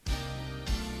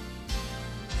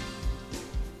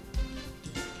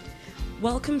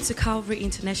Welcome to Calvary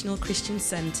International Christian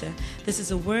Center. This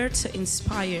is a word to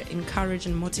inspire, encourage,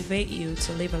 and motivate you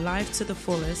to live a life to the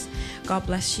fullest. God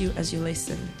bless you as you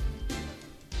listen.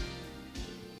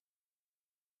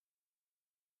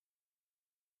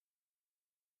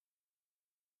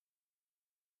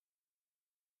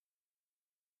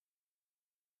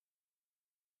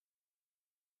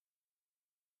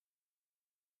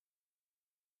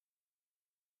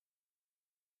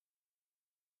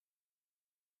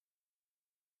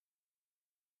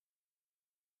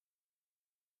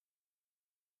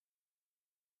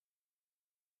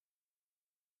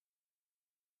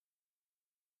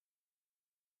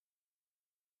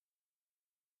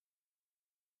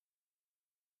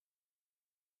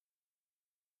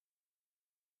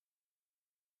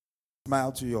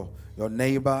 Smile to your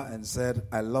neighbor and said,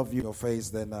 I love you, your face,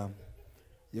 then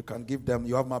you can give them,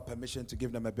 you have my permission to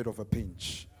give them a bit of a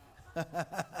pinch.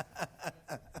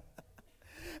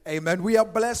 Amen. We are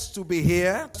blessed to be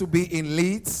here, to be in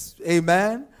Leeds.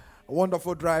 Amen. A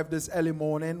wonderful drive this early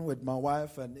morning with my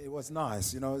wife, and it was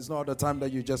nice. You know, it's not the time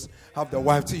that you just have the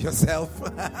wife to yourself.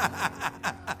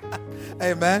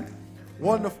 Amen.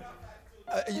 Wonderful.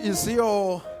 You see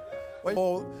all... When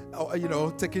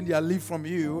all, taking their leave from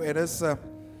you, it is a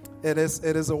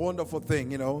wonderful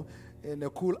thing, in the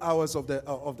cool hours of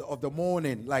the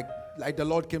morning, like the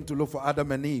Lord came to look for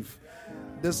Adam and Eve.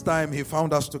 This time He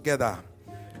found us together.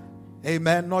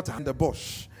 Amen. Not in the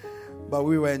bush, but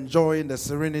we were enjoying the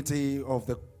serenity of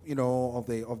the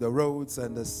roads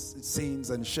and the scenes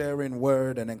and sharing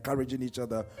word and encouraging each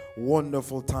other.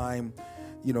 Wonderful time.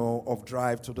 Of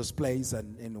drive to this place,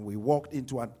 and we walked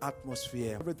into an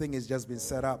atmosphere. Everything has just been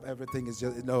set up. Everything is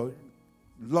just,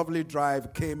 lovely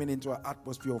drive, came into an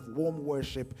atmosphere of warm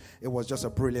worship. It was just a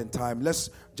brilliant time.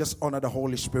 Let's just honor the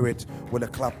Holy Spirit with a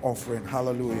clap offering.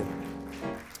 Hallelujah.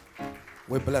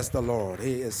 We bless the Lord.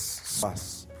 He is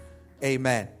us.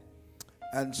 Amen.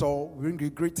 And so we bring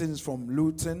you greetings from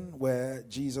Luton, where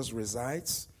Jesus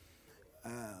resides.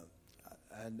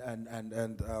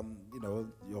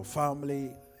 Your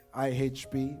family,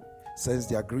 IHP, sends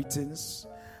their greetings.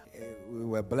 We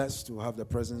were blessed to have the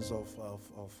presence of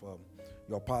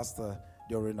your pastor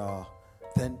during our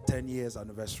 10 years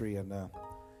anniversary, and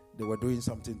they were doing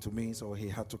something to me, so he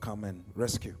had to come and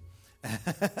rescue.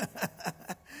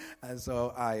 And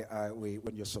so we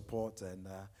want your support, and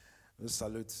we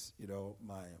salute,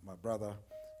 my brother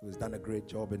who's done a great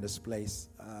job in this place.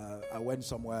 I went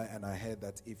somewhere and I heard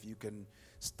that if you can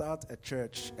start a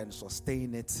church and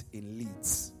sustain it in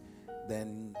Leeds,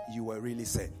 then you were really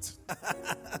sent.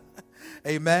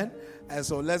 Amen. And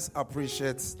so let's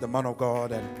appreciate the man of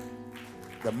God and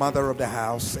the mother of the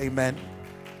house. Amen.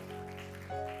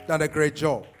 Done a great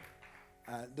job.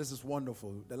 This is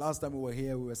wonderful. The last time we were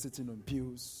here, we were sitting on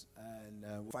pews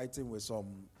and fighting with some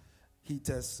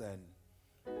heaters and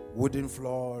wooden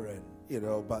floor, and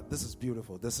but this is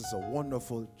beautiful. This is a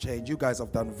wonderful change. You guys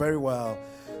have done very well.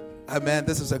 Amen.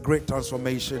 This is a great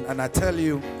transformation, and I tell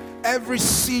you, every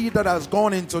seed that has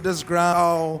gone into this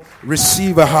ground will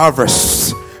receive a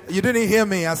harvest. You didn't hear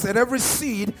me. I said every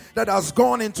seed that has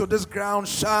gone into this ground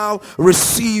shall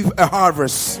receive a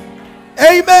harvest.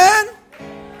 Amen.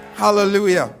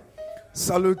 Hallelujah.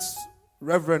 Salute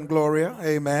Reverend Gloria.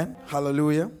 Amen.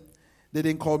 Hallelujah. They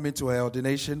didn't call me to her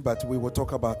ordination, but we will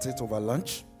talk about it over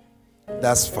lunch.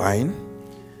 That's fine.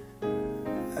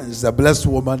 And it's a blessed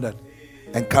woman that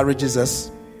encourages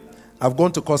us. I've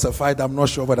gone to cause a fight. I'm not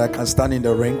sure whether I can stand in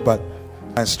the ring, but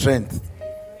my strength.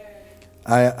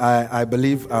 I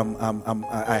believe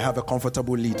I have a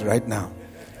comfortable lead right now.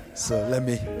 So let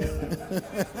me.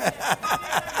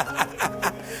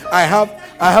 I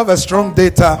have a strong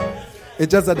data.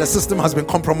 It's just that the system has been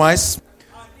compromised.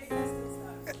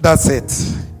 That's it.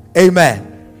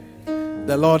 Amen.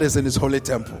 The Lord is in His holy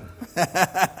temple.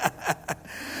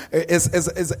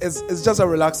 It's just a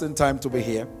relaxing time to be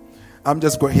here. I'm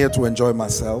just here to enjoy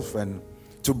myself and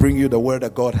to bring you the word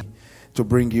of God, to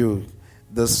bring you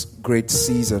this great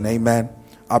season. Amen.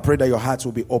 I pray that your hearts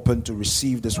will be open to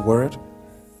receive this word.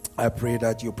 I pray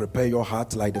that you prepare your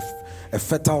heart like a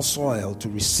fertile soil to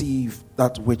receive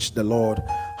that which the Lord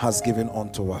has given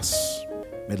unto us.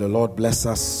 May the Lord bless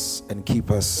us and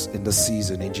keep us in the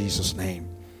season in Jesus' name.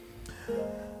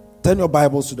 Turn your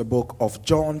Bibles to the book of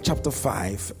John chapter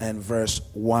 5 and verse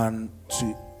 1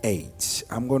 to 8.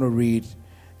 I'm going to read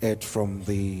it from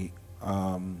the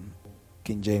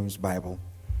King James Bible,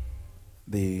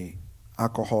 the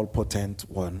alcohol potent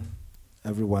one.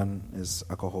 Everyone is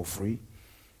alcohol free.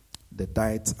 The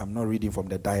diet, I'm not reading from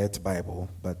the Diet Bible,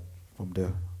 but from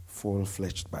the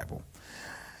full-fledged Bible.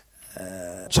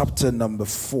 Chapter number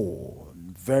 4,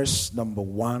 verse number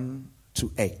 1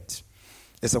 to 8.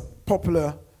 It's a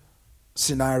popular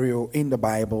scenario in the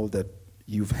Bible that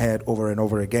you've heard over and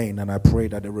over again, and I pray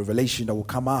that the revelation that will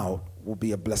come out will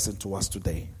be a blessing to us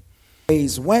today. It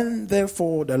says, when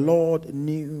therefore the Lord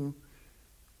knew...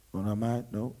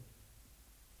 No.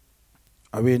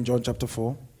 Are we in John chapter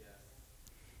 4?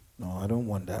 No, I don't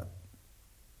want that.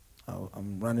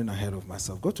 I'm running ahead of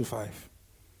myself. Go to 5.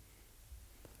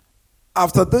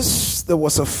 After this, there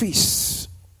was a feast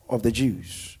of the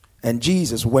Jews, and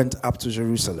Jesus went up to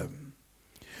Jerusalem.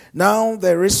 Now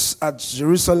there is at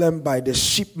Jerusalem by the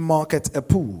sheep market a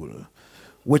pool,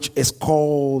 which is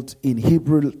called in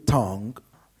Hebrew tongue,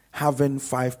 having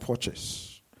 5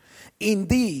 porches. In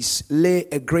these lay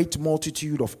a great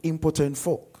multitude of impotent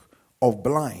folk, of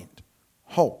blind,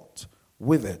 halt,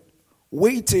 withered,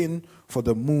 waiting for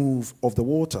the move of the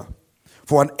water.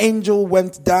 For an angel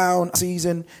went down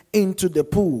season into the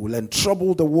pool and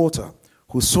troubled the water.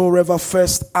 Whosoever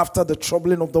first after the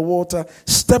troubling of the water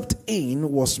stepped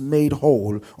in was made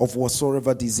whole of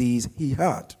whatsoever disease he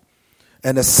had.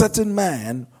 And a certain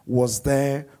man was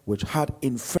there which had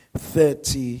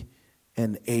infirmity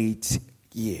 38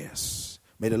 years.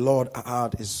 May the Lord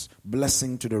add his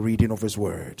blessing to the reading of his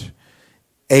word.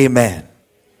 Amen.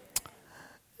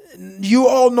 You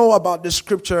all know about this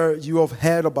scripture. You have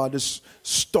heard about this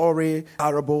story,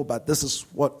 parable, but this is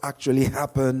what actually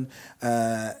happened,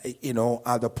 at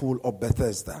the pool of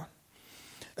Bethesda.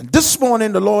 And this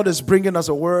morning, the Lord is bringing us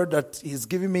a word that he's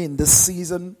giving me in this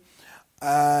season,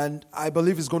 and I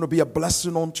believe it's going to be a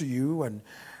blessing unto you. And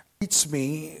it's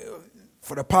me.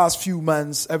 For the past few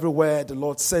months, everywhere the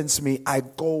Lord sends me, I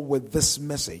go with this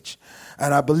message.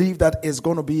 And I believe that it's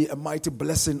going to be a mighty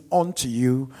blessing unto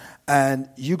you. And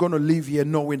you're going to leave here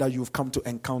knowing that you've come to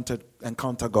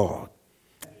encounter God.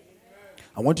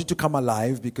 I want you to come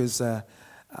alive because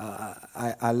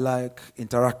I like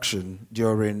interaction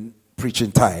during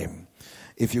preaching time.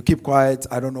 If you keep quiet,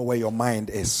 I don't know where your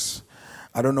mind is.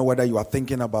 I don't know whether you are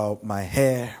thinking about my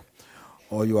hair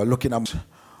or you are looking at...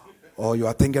 or you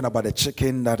are thinking about a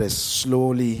chicken that is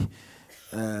slowly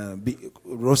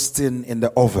roasting in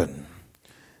the oven.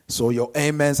 So your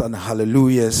amens and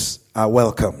hallelujahs are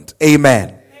welcomed. Amen.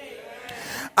 Amen.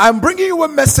 I'm bringing you a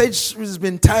message which has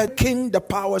been titled, Breaking the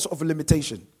Powers of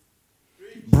Limitation.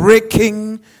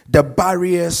 Breaking the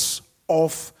barriers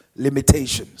of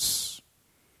limitations.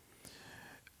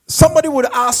 Somebody would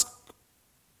ask,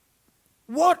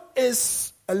 what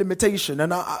is a limitation?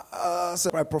 And I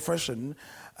said, my profession,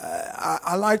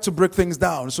 I like to break things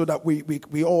down so that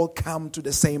we all come to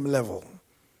the same level.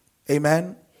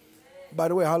 Amen? By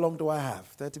the way, how long do I have?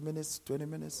 30 minutes? 20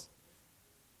 minutes?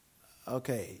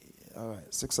 Okay. All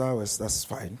right. 6 hours. That's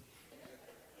fine.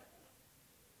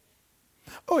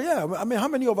 Oh, yeah. I mean, how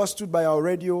many of us stood by our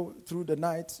radio through the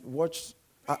night, watched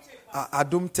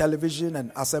Adum Television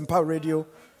and Asempa Radio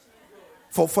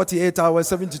for 48 hours,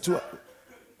 72 hours?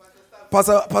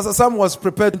 Pastor Sam was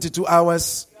prepared 22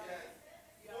 hours.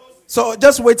 So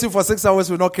just waiting for 6 hours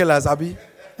will not kill us, Abby.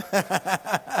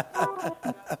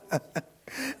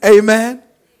 Amen.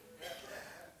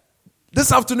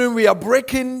 This afternoon we are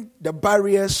breaking the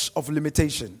barriers of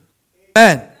limitation.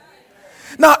 Amen.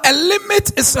 Now a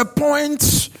limit is a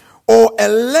point or a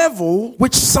level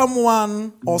which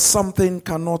someone or something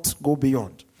cannot go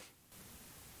beyond.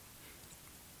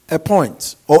 A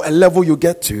point or a level you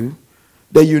get to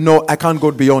that you know I can't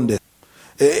go beyond it.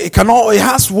 It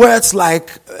has words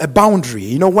like a boundary.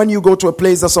 You know, when you go to a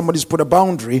place that somebody's put a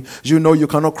boundary, you know you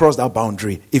cannot cross that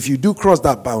boundary. If you do cross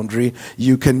that boundary,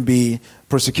 you can be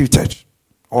persecuted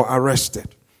or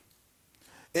arrested.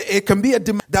 It can be a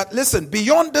demand that, listen,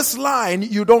 beyond this line,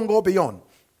 you don't go beyond.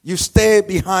 You stay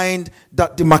behind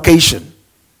that demarcation.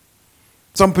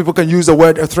 Some people can use the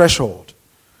word a threshold.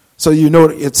 So you know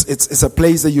it's a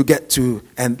place that you get to,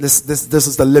 and this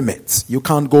is the limit. You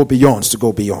can't go beyond to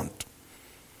go beyond.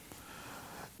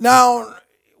 Now,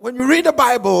 when you read the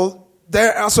Bible,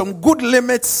 there are some good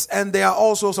limits and there are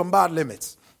also some bad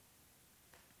limits.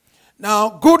 Now,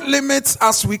 good limits,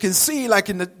 as we can see, like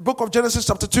in the book of Genesis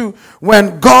chapter 2,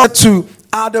 when God to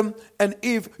Adam and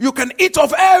Eve, you can eat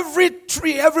of every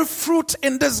tree, every fruit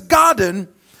in this garden,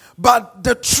 but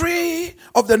the tree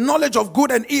of the knowledge of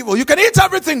good and evil, you can eat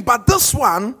everything, but this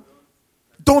one,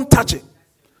 don't touch it.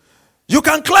 You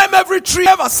can climb every tree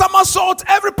ever, somersault,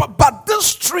 but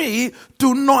this tree,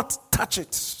 do not touch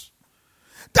it.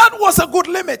 That was a good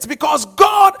limit because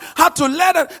God had to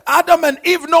let Adam and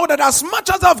Eve know that as much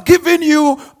as I've given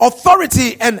you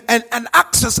authority and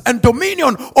access and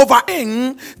dominion over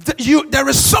things, there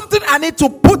is something I need to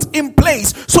put in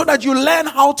place so that you learn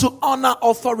how to honor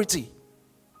authority.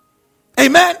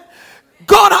 Amen.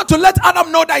 God had to let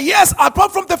Adam know that yes,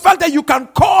 apart from the fact that you can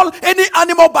call any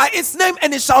animal by its name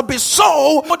and it shall be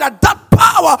so, that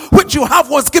power which you have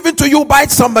was given to you by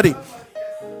somebody.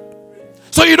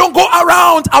 So you don't go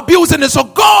around abusing it. So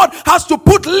God has to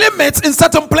put limits in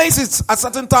certain places at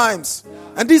certain times.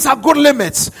 And these are good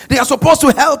limits. They are supposed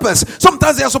to help us.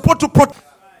 Sometimes they are supposed to protect.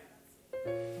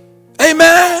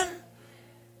 Amen.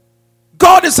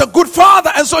 God is a good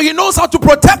father, and so he knows how to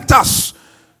protect us.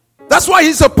 That's why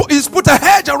he's put a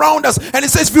hedge around us. And he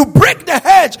says, if you break the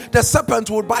hedge, the serpent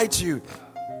will bite you.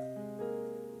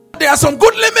 There are some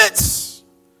good limits,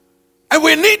 and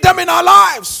we need them in our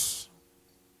lives.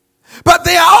 But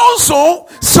there are also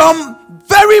some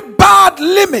very bad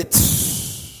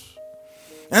limits.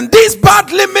 And these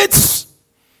bad limits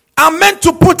are meant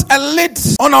to put a lid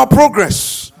on our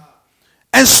progress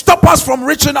and stop us from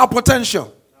reaching our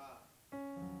potential.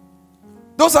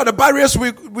 Those are the barriers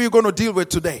we're going to deal with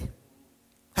today.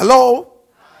 Hello?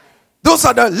 Those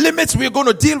are the limits we're going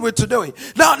to deal with today.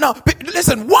 Now,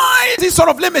 listen, why these sort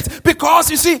of limits? Because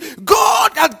you see,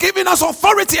 God has given us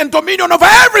authority and dominion over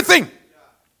everything.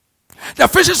 The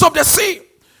fishes of the sea,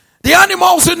 the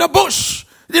animals in the bush,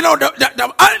 the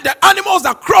animals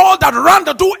that crawl, that run,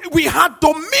 that do, we had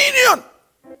dominion.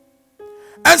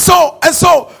 And so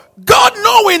God,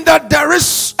 knowing that there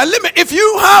is a limit, if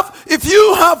you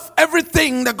have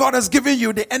everything that God has given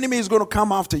you, the enemy is going to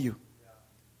come after you.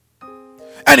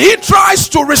 And he tries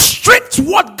to restrict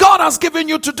what God has given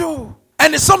you to do.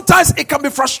 And sometimes it can be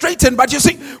frustrating. But you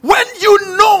see, when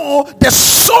you know the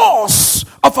source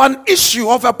of an issue,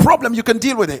 of a problem, you can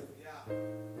deal with it.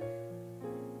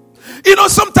 You know,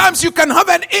 sometimes you can have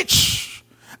an itch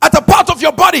at a part of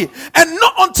your body, and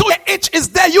not until the itch is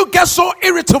there, you get so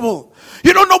irritable.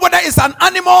 You don't know whether it's an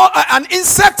animal, an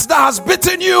insect that has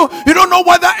bitten you. You don't know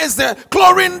whether it's the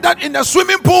chlorine that in the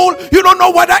swimming pool. You don't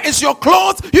know whether it's your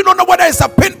clothes. You don't know whether it's a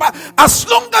pin. But as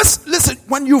long as, listen,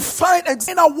 when you find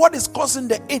exactly what is causing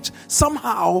the itch,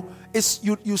 somehow it's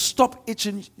you stop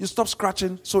itching, you stop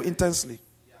scratching so intensely.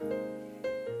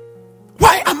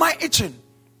 Why am I itching?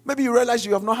 Maybe you realize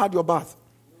you have not had your bath.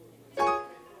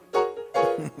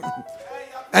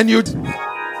 And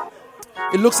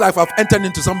it looks like I've entered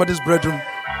into somebody's bedroom.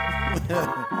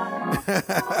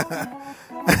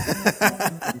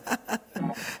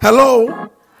 Hello?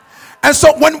 And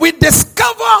so when we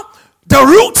discover the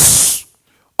roots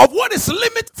of what is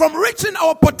limit from reaching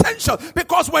our potential,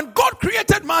 because when God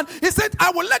created man, he said,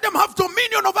 I will let them have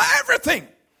dominion over everything.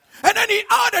 And then he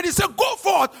added, he said, go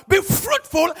forth, be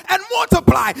fruitful and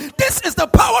multiply. This is the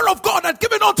power of God that's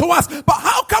given unto us. But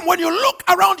how come when you look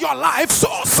around your life,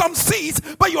 sow some seeds,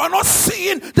 but you are not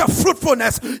seeing the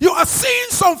fruitfulness? You are seeing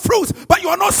some fruits, but you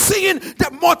are not seeing the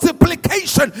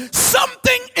multiplication.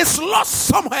 Something is lost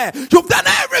somewhere. You've done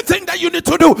everything that you need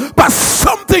to do, but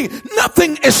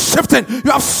nothing is shifting. You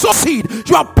have sowed seed.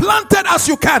 You have planted as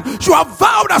you can. You have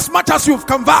vowed as much as you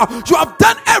can vow. You have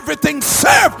done everything.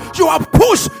 Served. You have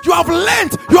pushed. You have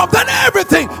lent, you have done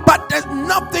everything, but there's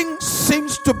nothing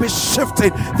seems to be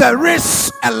shifting. There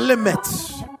is a limit.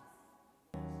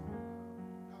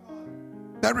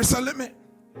 There is a limit.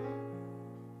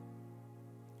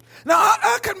 Now,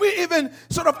 how can we even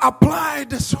sort of apply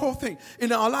this whole thing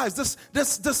in our lives?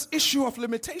 This issue of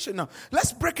limitation. Now,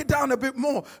 let's break it down a bit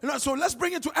more. So let's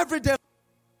bring it to everyday.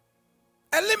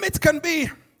 A limit can be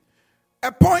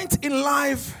a point in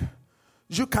life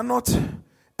you cannot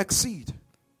exceed.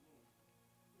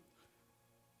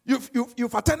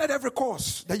 You've attended every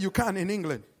course that you can in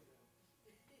England.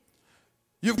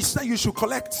 You've said you should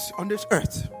collect on this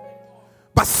earth.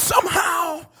 But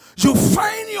somehow you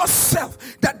find yourself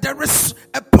that there is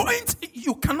a point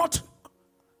you cannot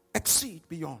exceed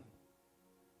beyond.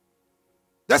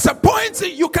 There's a point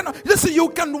you cannot, listen, you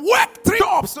can work 3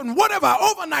 jobs and whatever,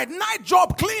 overnight, night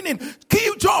job, cleaning, key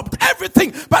job,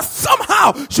 everything. But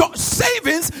somehow your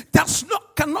savings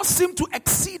cannot seem to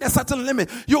exceed a certain limit.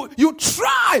 You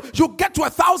try, you get to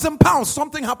 £1,000,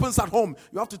 something happens at home.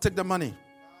 You have to take the money.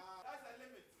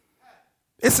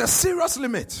 It's a serious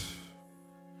limit.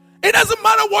 It doesn't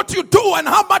matter what you do and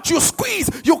how much you squeeze.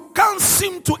 You can't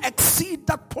seem to exceed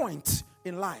that point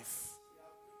in life.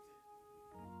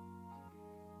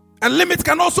 A limit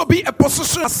can also be a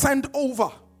position sent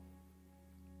over.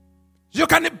 You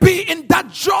can be in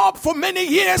that job for many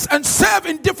years and serve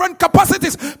in different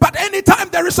capacities. But anytime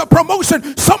there is a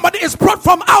promotion, somebody is brought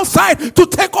from outside to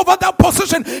take over that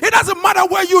position. It doesn't matter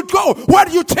where you go, where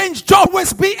you change job.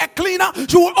 Always be a cleaner.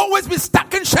 You will always be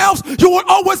stacking shelves. You will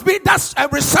always be a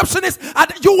receptionist.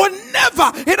 And you will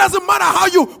never, it doesn't matter how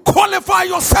you qualify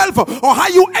yourself or how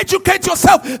you educate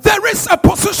yourself. There is a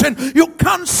position you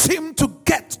can't seem to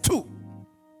get to.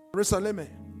 There is a limit.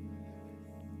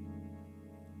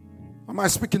 Am I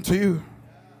speaking to you?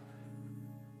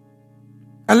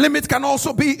 A limit can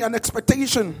also be an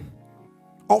expectation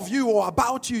of you or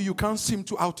about you you can't seem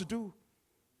to outdo.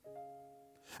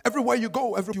 Everywhere you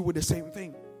go, you with the same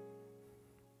thing.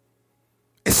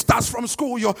 It starts from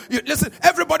school. Listen,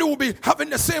 everybody will be having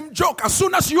the same joke. As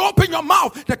soon as you open your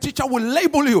mouth, the teacher will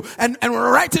label you and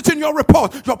write it in your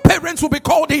report. Your parents will be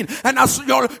called in, and as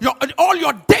all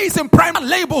your days in primary,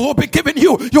 label will be given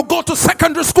you. You go to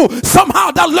secondary school, somehow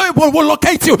that label will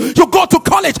locate you. You go to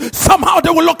college, somehow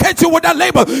they will locate you with that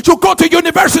label. You go to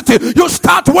university, you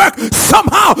start work,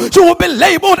 somehow you will be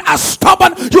labeled as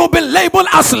stubborn. You will be labeled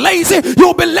as lazy.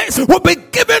 You will be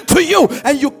given to you,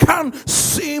 and you can't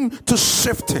seem to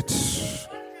shift it.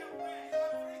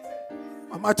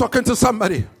 Am I talking to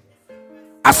somebody?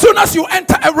 As soon as you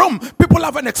enter a room, people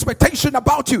have an expectation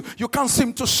about you. You can't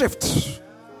seem to shift.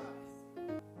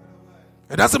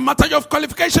 It doesn't matter your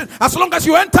qualification. As long as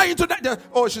you enter into that,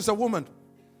 oh, she's a woman.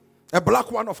 A black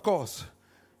one, of course.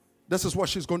 This is what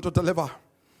she's going to deliver.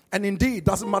 And indeed, it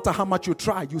doesn't matter how much you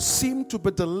try. You seem to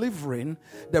be delivering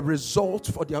the result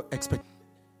for their expectation.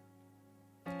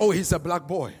 Oh, he's a black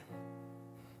boy.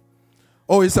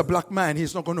 Oh, he's a black man.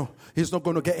 He's not going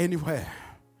to get anywhere.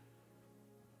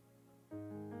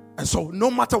 And so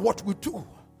no matter what we do,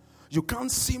 you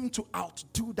can't seem to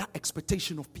outdo that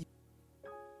expectation of people.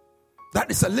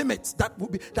 That is a limit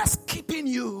that's keeping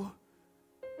you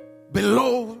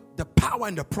below the power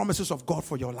and the promises of God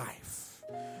for your life.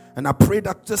 And I pray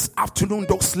that this afternoon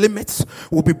those limits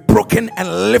will be broken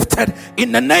and lifted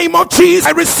in the name of Jesus.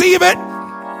 I receive it.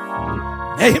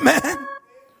 Amen.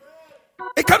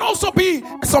 It can also be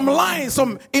some lines,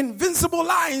 some invincible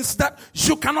lines that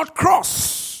you cannot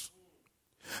cross.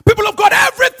 People of God,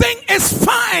 everything is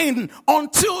fine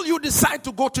until you decide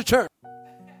to go to church.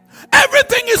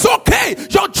 Everything is okay.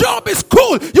 Your job is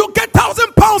cool. You get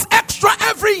 £1,000 extra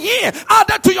every year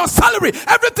added to your salary.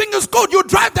 Everything is good. You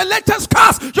drive the latest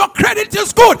cars. Your credit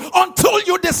is good until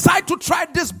you decide to try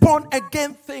this born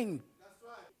again thing.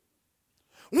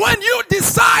 When you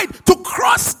decide to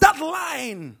cross that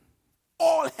line,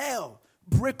 all hell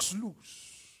breaks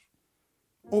loose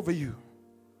over you.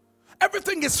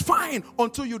 Everything is fine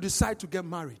until you decide to get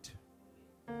married.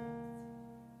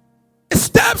 It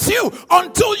stabs you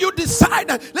until you decide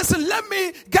that, listen, let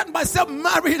me get myself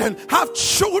married and have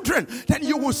children. Then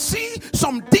you will see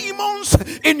some demons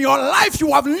in your life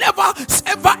you have never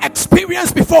ever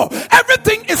experienced before.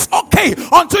 Everything is okay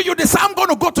until you decide, I'm going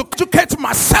to go to educate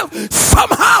myself.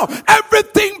 Somehow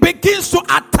everything begins to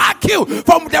attack you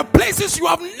from the places you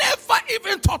have never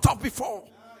even thought of before.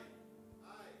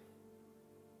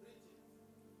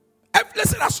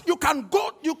 Listen, you can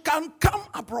go, you can come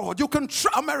abroad, you can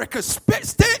try America,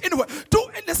 stay anywhere. Do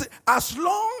it. Listen, as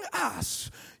long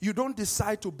as you don't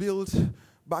decide to build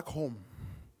back home,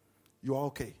 you are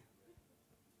okay.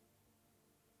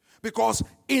 Because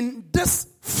in this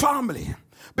family,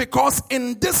 because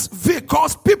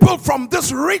people from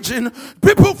this region,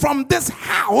 people from this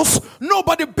house,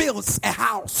 nobody builds a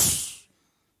house.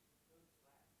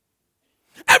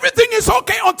 Everything is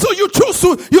okay until you choose to.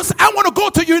 You say, I want to go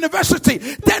to university.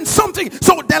 Then something.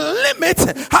 So the limit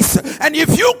has. And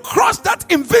if you cross that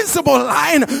invincible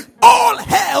line, all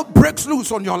hell breaks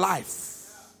loose on your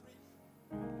life.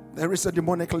 There is a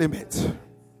demonic limit.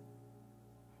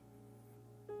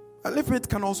 A limit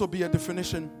can also be a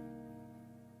definition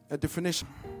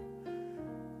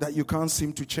that you can't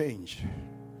seem to change.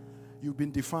 You've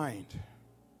been defined.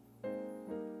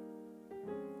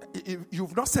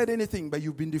 You've not said anything, but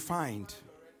you've been defined.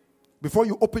 Before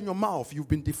you open your mouth, you've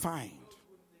been defined.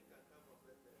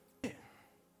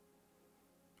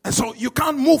 And so you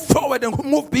can't move forward and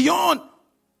move beyond.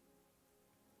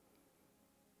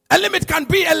 A limit can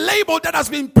be a label that has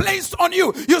been placed on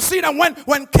you. You see that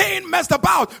when Cain messed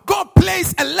about, God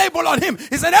placed a label on him.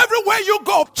 He said, everywhere you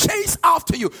go, chase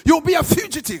after you. You'll be a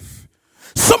fugitive.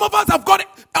 Some of us have got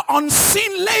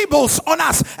unseen labels on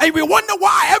us, and we wonder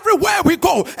why everywhere we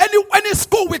go, any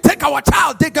school we take our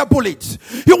child, they get bullied.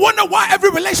 You wonder why every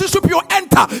relationship you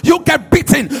enter, you get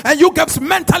beaten and you get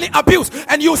mentally abused,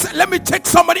 and you say, let me take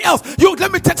somebody else.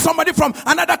 Let me take somebody from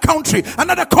another country,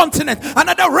 another continent,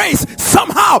 another race.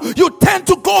 Somehow you tend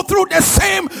to go through the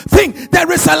same thing.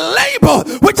 There is a label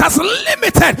which has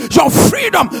limited your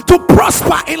freedom to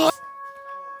prosper in life.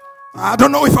 I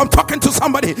don't know if I'm talking to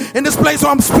somebody in this place or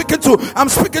I'm speaking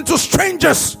to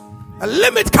strangers. A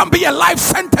limit can be a life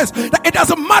sentence. It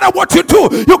doesn't matter what you do,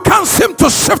 you can't seem to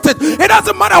shift it. It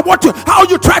doesn't matter how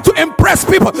you try to impress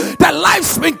people. That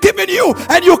life's been given you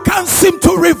and you can't seem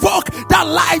to revoke that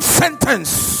life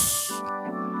sentence.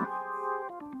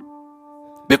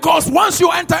 Because once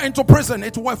you enter into prison,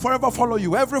 it will forever follow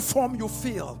you. Every form you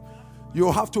fill,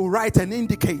 you have to write and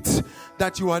indicate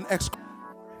that you are an ex.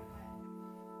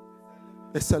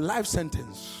 It's a life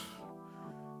sentence.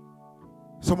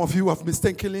 Some of you have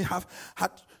mistakenly have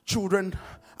had children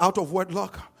out of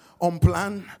wedlock,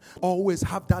 unplanned, always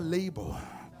have that label.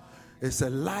 It's a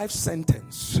life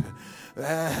sentence.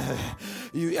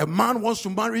 A man wants to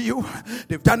marry you.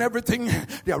 They've done everything.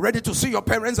 They are ready to see your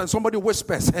parents, and somebody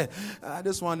whispers,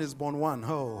 this one is born one.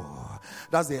 Oh,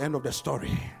 that's the end of the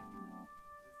story.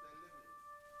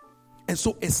 And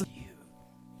so it's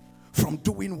from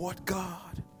doing what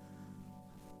God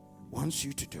wants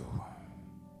you to do.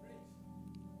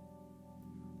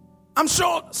 I'm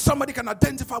sure somebody can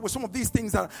identify with some of these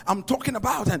things that I'm talking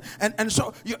about. And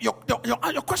so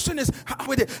your question is, how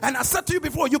with it? And I said to you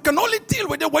before, you can only deal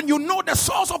with it when you know the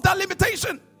source of that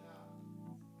limitation.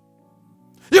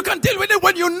 You can deal with it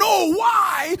when you know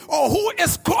why or who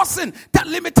is causing that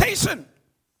limitation.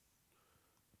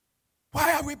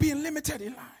 Why are we being limited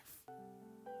in life?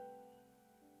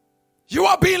 You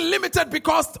are being limited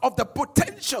because of the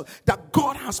potential that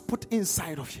God has put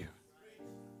inside of you.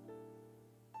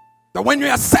 That when you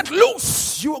are set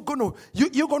loose, you're going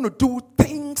to do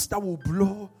things that will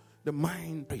blow the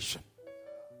mind.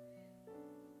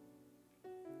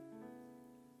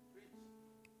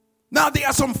 Now there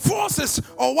are some forces,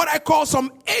 or what I call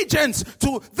some agents,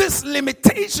 to these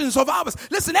limitations of ours.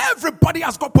 Listen, everybody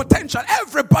has got potential.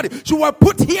 Everybody. You were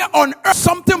put here on earth.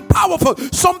 Something powerful,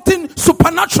 something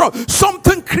supernatural,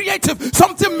 something creative,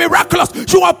 something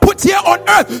miraculous. You are put here on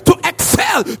earth to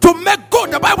excel, to make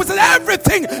good. The Bible says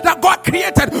everything that God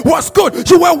created was good.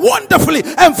 You were wonderfully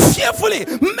and fearfully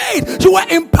made. You were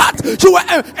impacted. You were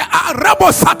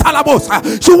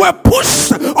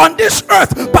pushed on this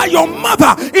earth by your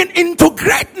mother into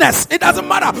greatness. It doesn't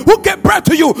matter who gave birth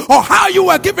to you or how you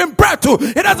were given birth to.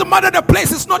 It doesn't matter the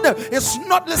place. It's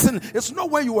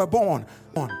not where you were born.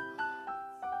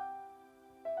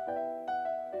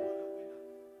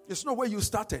 It's not where you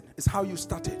started. It's how you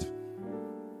started.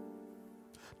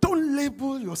 Don't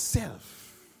label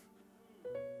yourself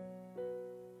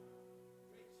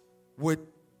with,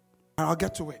 I'll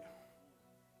get to it.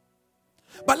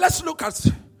 But let's look at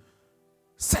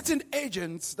certain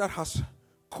agents that has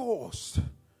caused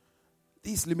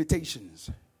these limitations.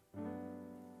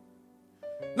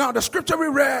 Now, the scripture we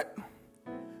read,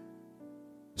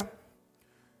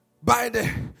 by the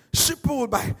sheepfold,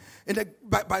 by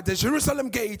the Jerusalem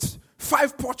gates,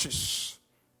 5 porches.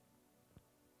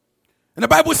 And the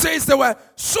Bible says there were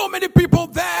so many people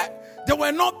there.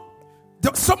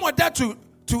 Some were there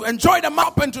to enjoy the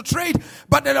map and to trade,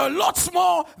 but there are lots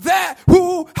more there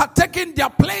who had taken their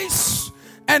place,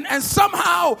 and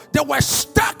somehow they were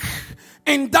stuck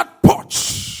in that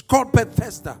porch called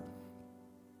Bethesda.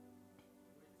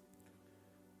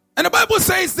 And the Bible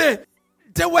says they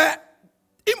were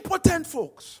impotent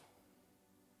folks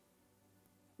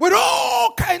with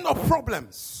all kinds of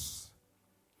problems,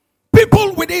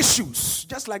 people with issues,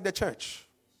 just like the church.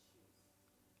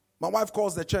 My wife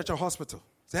calls the church a hospital.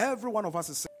 So every one of us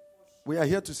is sick. We are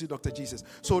here to see Dr. Jesus.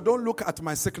 So don't look at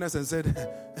my sickness and say,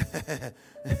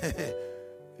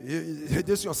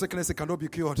 this is your sickness, it cannot be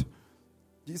cured.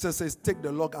 Jesus says, take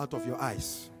the log out of your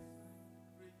eyes.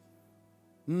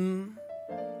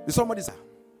 Is somebody say,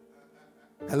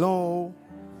 hello?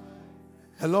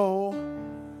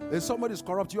 If somebody is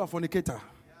corrupt, you are a fornicator.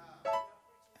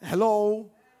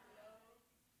 Hello?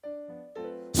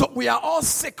 So we are all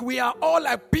sick. We are all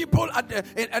like people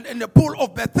in the pool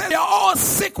of Bethesda. We are all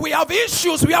sick. We have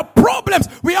issues. We have problems.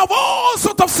 We have all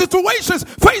sorts of situations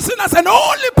facing us. And the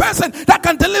only person that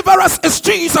can deliver us is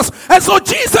Jesus. And so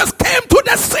Jesus came to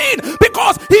the scene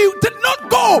because he did not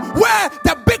go where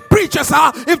the big preachers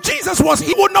are. If Jesus was,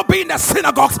 he would not be in the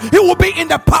synagogues. He would be in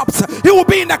the pubs. He would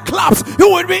be in the clubs. He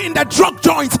would be in the drug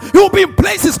joints. He would be in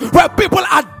places where people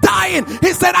are dying.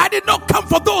 He said, I did not come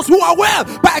for those who are well,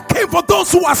 but I came for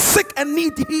those who are sick and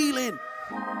need healing.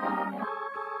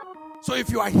 So if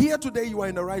you are here today, you are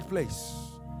in the right place.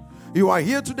 You are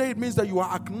here today, it means that you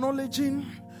are acknowledging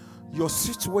your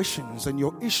situations and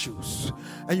your issues,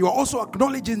 and you are also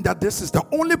acknowledging that this is the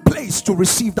only place to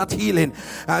receive that healing.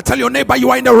 Tell your neighbor, you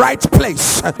are in the right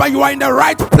place, but you are in the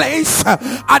right place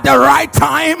at the right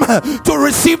time to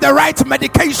receive the right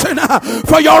medication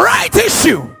for your right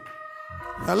issue.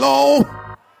 Hello?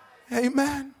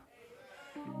 Amen.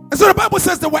 And so the Bible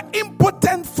says there were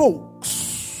impotent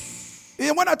folks.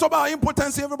 And when I talk about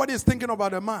impotency, everybody is thinking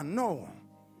about a man. No.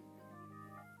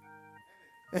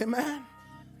 Amen.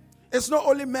 It's not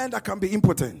only men that can be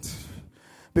impotent,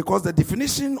 because the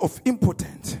definition of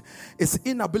impotent is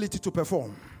inability to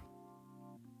perform.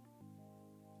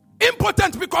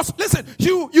 Impotent because, listen,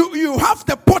 you have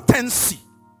the potency.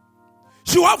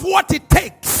 You have what it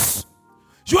takes.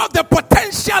 You have the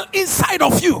potential inside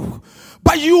of you.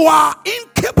 But you are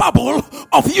incapable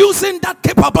of using that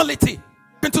capability.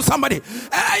 Into somebody.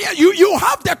 You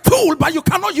have the tool, but you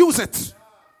cannot use it.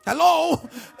 Hello?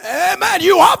 Amen.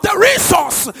 You have the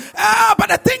resource. But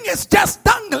the thing is just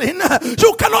dangling.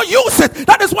 You cannot use it.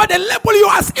 That is why they label you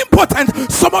as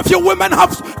impotent. Some of you women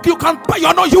but you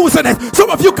are not using it. Some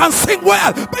of you can sing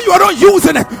well, but you are not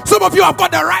using it. Some of you have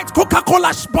got the right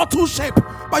Coca-Cola bottle shape,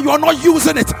 but you are not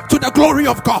using it to the glory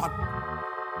of God.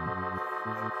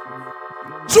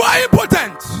 You are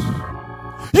impotent.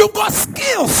 You've got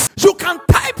skills. You can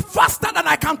type faster than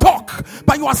I can talk,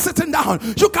 but you are sitting down.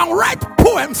 You can write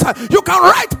poems. You can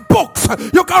write books.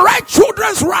 You can write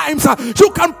children's rhymes. You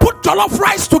can put jollof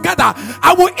rice together.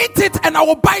 I will eat it and I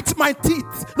will bite my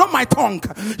teeth, not my tongue.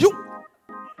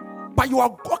 But you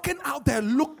are walking out there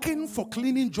looking for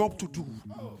cleaning job to do.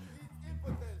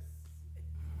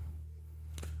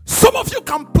 Some of you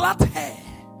can plait hair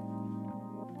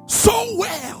so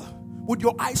well with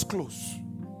your eyes closed.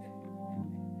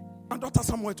 My daughter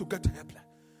somewhere to get hair.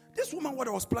 This woman, when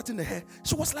I was plaiting the hair,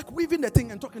 she was like weaving the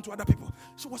thing and talking to other people.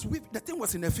 She was weaving, the thing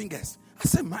was in her fingers. I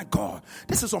said, my God,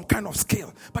 this is some kind of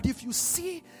skill. But if you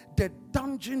see the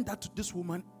dungeon that this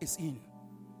woman is in,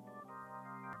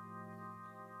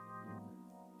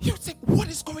 you think, what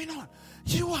is going on?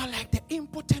 You are like the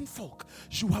impotent folk.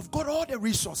 You have got all the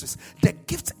resources, the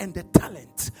gifts and the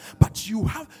talent, but you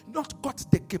have not got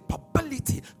the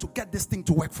capability to get this thing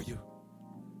to work for you.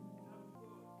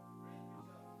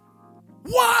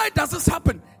 Why does this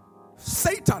happen?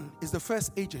 Satan is the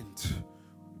first agent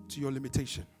to your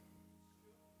limitation.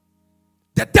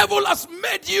 The devil has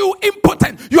made you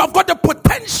impotent. You have got the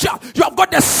potential. You have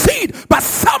got the seed, but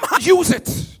somehow use it.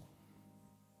 So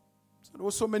there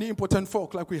were so many impotent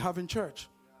folk like we have in church.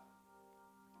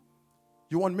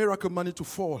 You want miracle money to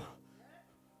fall.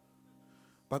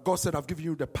 But God said, I've given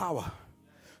you the power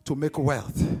to make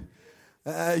wealth.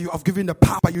 You have given the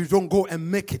power, you don't go and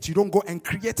make it. You don't go and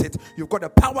create it. You've got the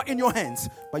power in your hands,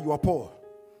 but you are poor.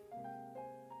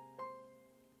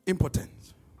 Impotent.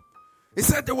 He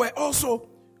said they were also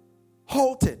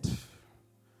halted.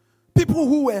 People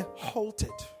who were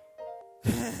halted.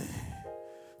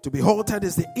 To be halted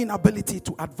is the inability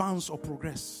to advance or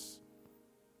progress.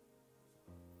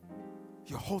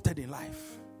 You're halted in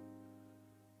life.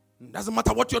 Doesn't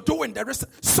matter what you're doing, there is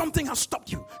something has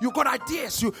stopped you. You got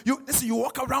ideas. You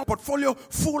walk around portfolio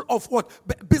full of what?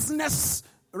 Business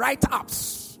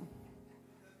write-ups.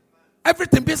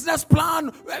 Everything, business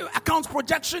plan, accounts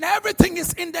projection, everything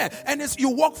is in there. And you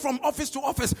walk from office to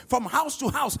office, from house to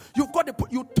house. You've got to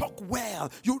you talk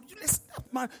well.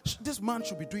 Listen, this man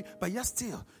should be doing, but yet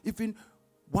still, even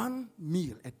one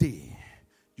meal a day,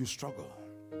 you struggle.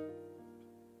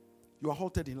 You are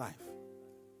halted in life.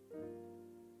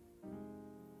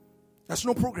 There's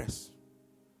no progress.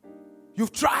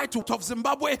 You've tried to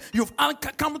Zimbabwe, you've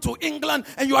come to England,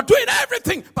 and you are doing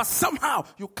everything, but somehow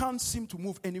you can't seem to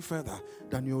move any further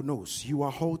than your nose. You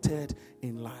are halted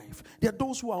in life. There are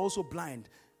those who are also blind.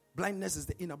 Blindness is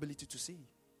the inability to see.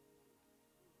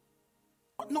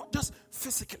 Not just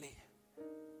physically,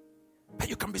 but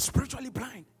you can be spiritually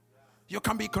blind. You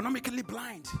can be economically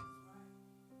blind.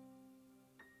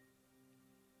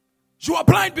 You are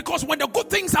blind because when the good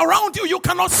things around you, you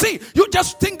cannot see. You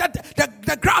just think that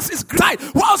the grass is green,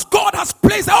 whilst God has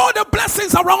placed all the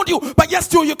blessings around you, but yet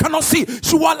still you cannot see.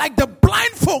 You are like the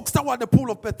blind folks that were at the pool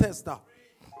of Bethesda.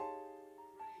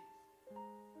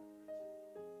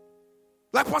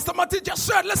 Like Pastor Martin just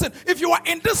said, listen, if you are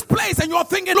in this place and you are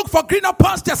thinking, look for greener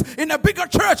pastures in a bigger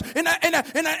church, in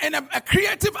a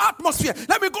creative atmosphere,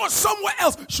 let me go somewhere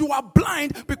else. You are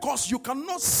blind because you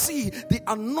cannot see the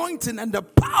anointing and the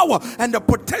power and the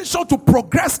potential to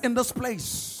progress in this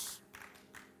place.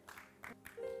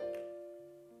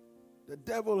 The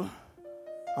devil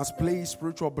has placed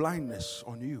spiritual blindness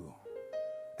on you,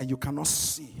 and you cannot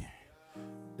see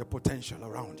the potential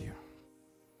around you.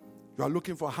 You are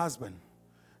looking for a husband.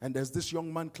 And there's this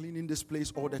young man cleaning this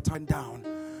place all the time down,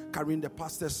 carrying the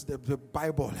pastors, the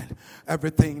Bible and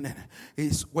everything.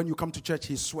 And when you come to church,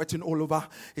 he's sweating all over.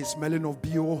 He's smelling of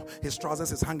BO. His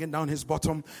trousers is hanging down his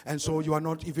bottom. And so you are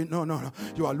not even, no.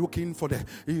 You are looking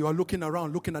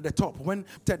around, looking at the top. When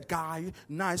that guy,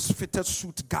 nice fitted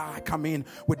suit guy come in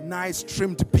with nice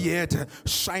trimmed beard,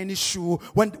 shiny shoe,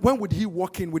 when would he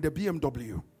walk in with a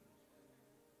BMW?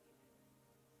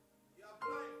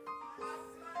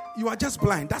 You are just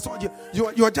blind. That's all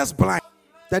you are just blind.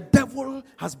 The devil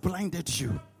has blinded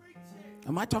you.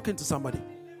 Am I talking to somebody?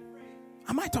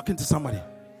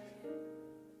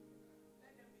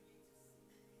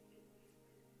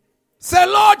 Say,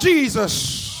 Lord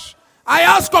Jesus, I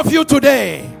ask of you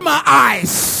today, my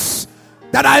eyes,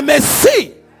 that I may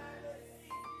see.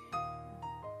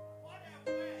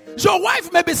 Your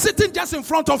wife may be sitting just in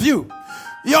front of you.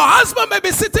 Your husband may be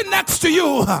sitting next to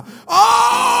you.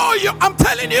 I'm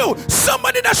telling you,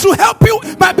 somebody that should help you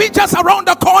might be just around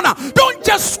the corner. Don't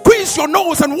just squeeze your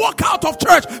nose and walk out of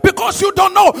church because you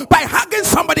don't know. By hugging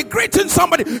somebody, greeting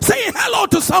somebody, saying hello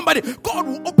to somebody, God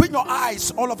will open your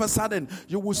eyes. All of a sudden,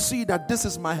 you will see that this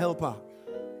is my helper.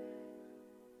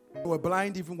 You were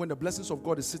blind even when the blessings of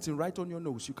God is sitting right on your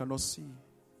nose. You cannot see.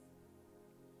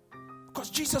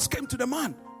 Because Jesus came to the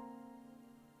man.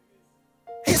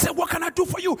 He said, what can I do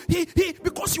for you?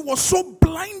 Because he was so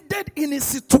blinded in his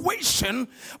situation,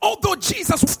 although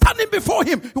Jesus was standing before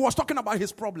him, he was talking about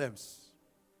his problems.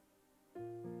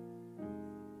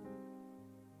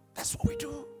 That's what we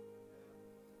do.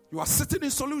 You are sitting in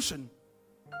solution.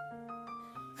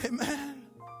 Amen.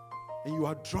 And you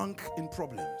are drunk in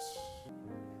problems.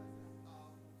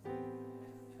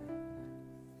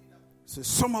 So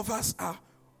some of us are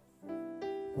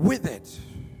withered.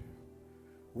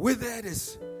 Withered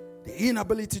is the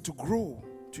inability to grow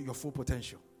to your full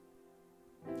potential.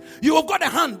 You have got a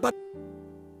hand, but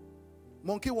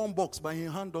monkey won't box, but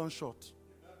his hand don't shot.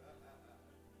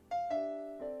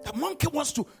 The monkey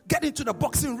wants to get into the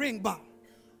boxing ring, but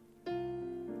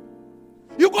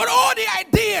you got all the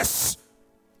ideas.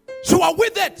 You are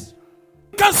withered.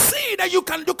 You can see that you've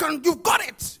got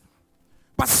it,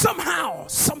 but somehow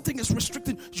something is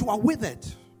restricting. You are withered.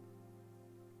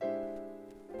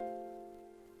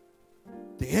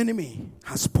 The enemy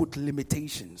has put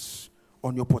limitations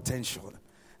on your potential.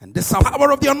 And this is the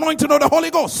power of the anointing of the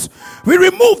Holy Ghost. We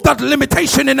remove that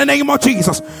limitation in the name of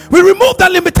Jesus. We remove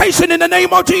that limitation in the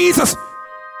name of Jesus.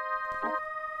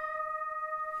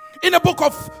 In the book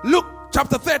of Luke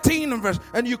chapter 13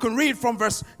 and you can read from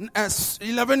verse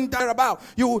 11 thereabout.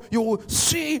 You will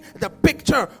see the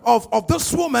picture of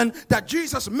this woman that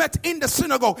Jesus met in the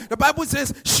synagogue. The Bible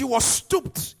says she was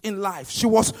stooped in life. She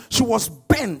was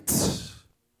bent.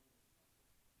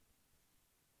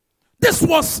 This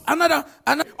was another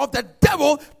of the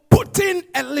devil putting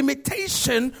a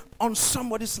limitation on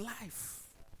somebody's life.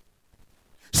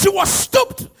 She was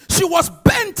stooped. She was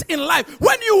bent in life.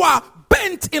 When you are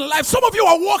bent in life, some of you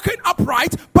are walking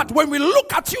upright, but when we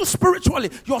look at you spiritually,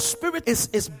 your spirit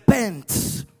is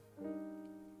bent,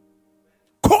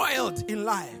 coiled in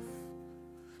life.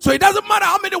 So it doesn't matter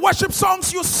how many worship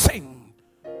songs you sing,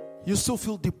 you still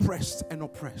feel depressed and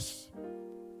oppressed.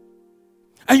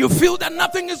 And you feel that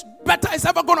nothing is better is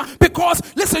ever gonna, because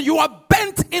listen, you are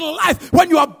bent in life. When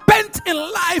you are bent in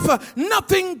life,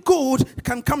 nothing good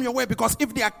can come your way, because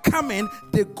if they are coming,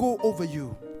 they go over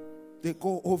you. They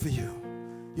go over you.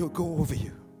 You'll go over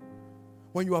you.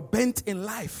 When you are bent in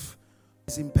life,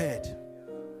 it's impaired.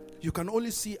 You can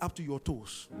only see up to your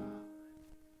toes.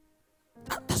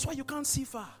 That's why you can't see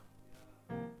far.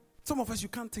 Some of us, you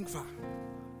can't think far.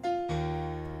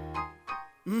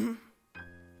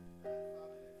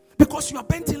 Because you are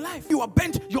bent in life. You are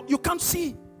bent. You can't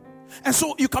see. And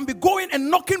so you can be going and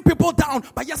knocking people down,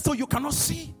 but yet still you cannot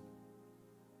see.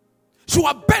 You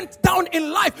are bent down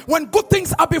in life. When good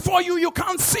things are before you, you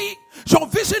can't see. Your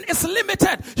vision is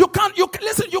limited. You can't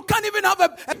even have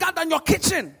a garden in your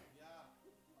kitchen.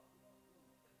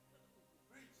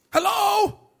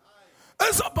 Hello?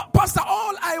 And so, Pastor,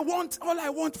 all I want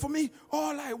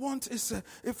is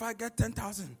if I get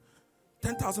 10,000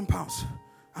 pounds,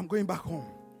 I'm going back home.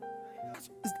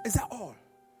 Is that all?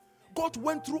 God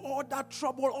went through all that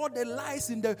trouble, all the lies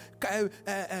in the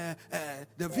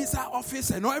visa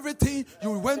office and everything.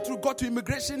 You went through, got to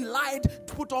immigration, lied,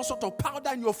 put all sort of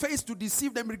powder in your face to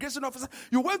deceive the immigration officer.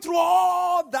 You went through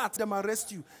all that. Them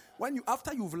arrest you.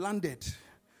 After you've landed,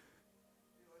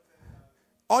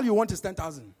 all you want is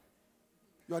 10,000.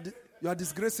 You are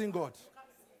disgracing God.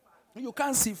 You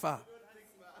can't see far.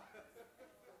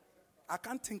 I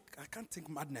can't think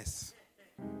madness.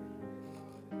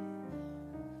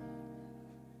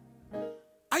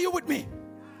 Are you with me?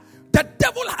 The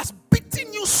devil has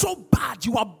beaten you so bad.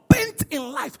 You are bent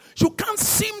in life. You can't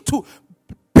seem to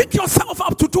pick yourself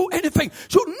up to do anything.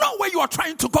 You know where you are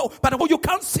trying to go, but you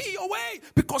can't see your way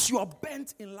because you are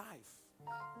bent in life.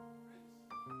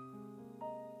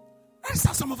 That's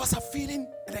how some of us are feeling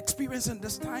and experiencing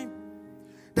this time.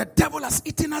 The devil has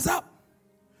eaten us up.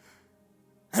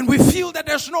 And we feel that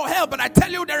there's no help, but I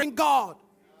tell you, there in God.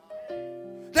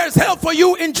 There's help for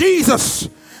you in Jesus.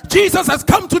 Jesus has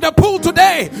come to the pool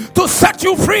today to set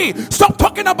you free. Stop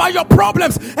talking about your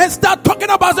problems and start talking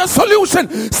about the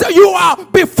solution. So you are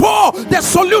before the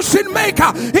solution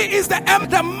maker. He is the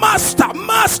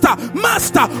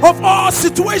master of all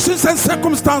situations and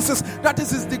circumstances. That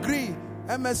is his degree,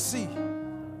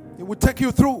 MSc. He will take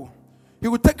you through. He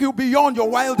will take you beyond your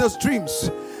wildest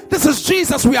dreams. This is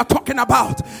Jesus we are talking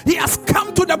about. He has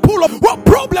come to the pool of what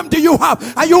problem do you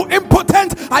have? Are you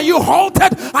impotent? Are you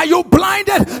halted? Are you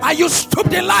blinded? Are you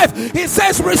stooped in life? He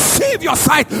says, receive your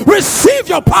sight. Receive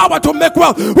your power to make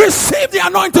wealth. Receive the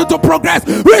anointing to progress.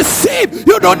 Receive.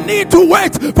 You don't need to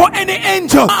wait for any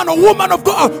angel, man or woman of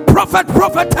God, prophet,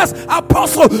 prophetess,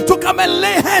 apostle to come and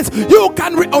lay hands. You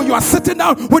can you are sitting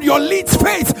down with your leads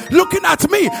face looking at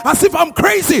me as if I'm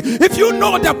crazy. If you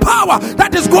know the power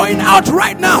that is going out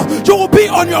right now, you will be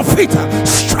on your feet,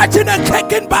 stretching and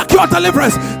taking back your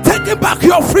deliverance, taking back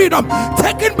your freedom,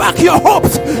 taking back your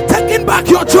hopes, taking back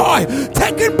your joy,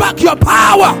 taking back your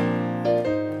power.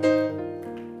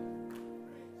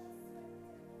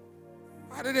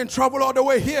 I didn't travel all the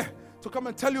way here to come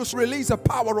and tell you to release the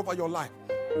power over your life.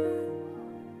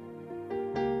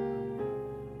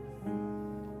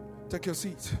 Take your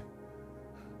seat.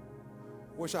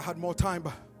 Wish I had more time,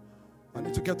 but I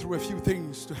need to get through a few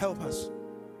things to help us.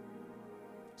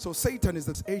 So Satan is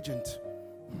this agent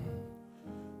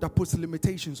that puts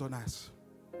limitations on us.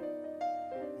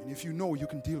 And if you know, you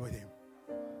can deal with him.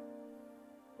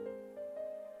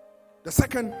 The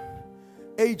second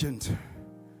agent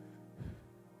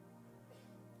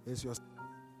is your...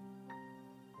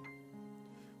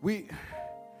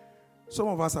 Some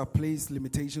of us have placed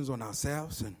limitations on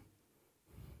ourselves, and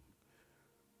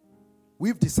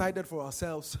we've decided for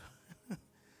ourselves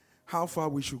how far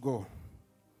we should go.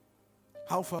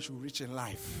 How far should we reach in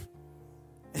life?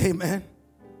 Amen.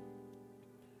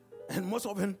 And most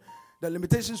often, the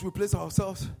limitations we place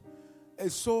ourselves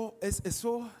is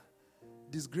so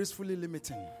disgracefully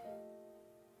limiting.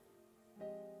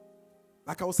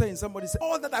 Like I was saying, somebody said,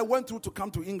 all that I went through to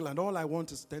come to England, all I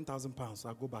want is 10,000 pounds.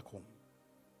 I'll go back home.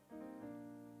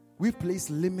 We've placed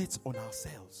limits on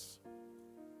ourselves.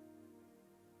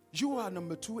 You are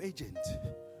number 2 agent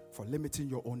for limiting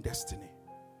your own destiny.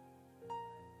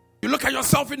 You look at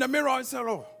yourself in the mirror and say,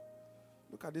 oh,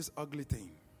 look at this ugly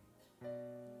thing.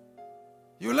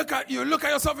 You look at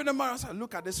yourself in the mirror and say,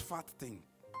 look at this fat thing.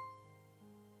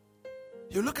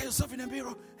 You look at yourself in the mirror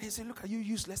and you say, look at you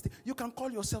useless thing. You can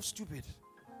call yourself stupid.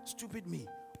 Stupid me.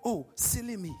 Oh,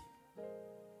 silly me.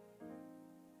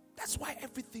 That's why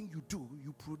everything you do,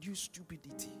 you produce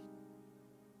stupidity.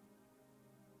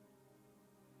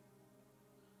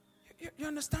 You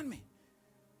understand me?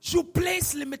 You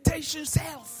place limitations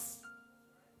self.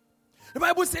 The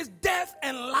Bible says death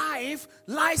and life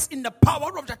lies in the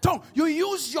power of the tongue. You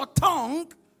use your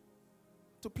tongue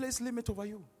to place limit over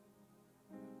you.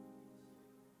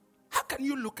 How can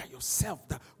you look at yourself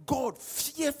that God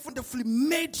fearfully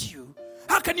made you?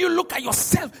 How can you look at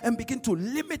yourself and begin to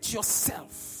limit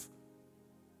yourself?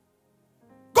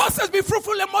 God says be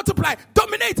fruitful and multiply,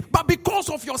 dominate, but because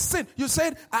of your sin, you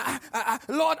said,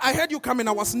 Lord, I heard you coming,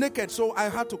 I was naked, so I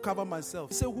had to cover myself.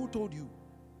 He said, who told you?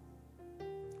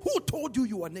 Who told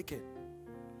you were naked?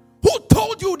 Who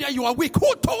told you that you are weak?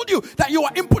 Who told you that you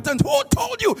are impotent? Who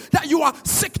told you that you are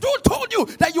sick? Who told you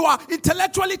that you are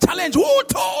intellectually challenged? Who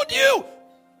told you?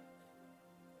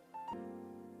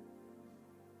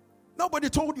 Nobody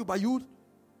told you, but you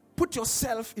put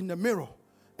yourself in the mirror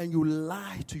and you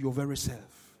lie to your very self.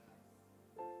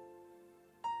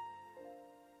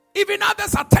 Even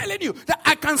others are telling you that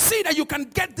I can see that you can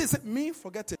get this. Me,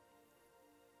 forget it.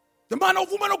 The man or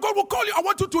woman of God will call you. I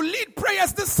want you to lead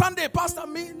prayers this Sunday. Pastor,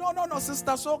 me? No,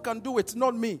 sister, so can do it,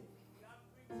 not me.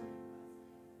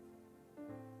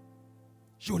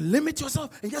 You limit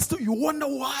yourself, and yes, you wonder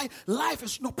why life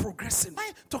is not progressing.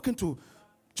 I'm talking to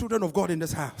children of God in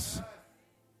this house.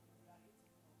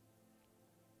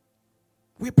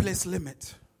 We place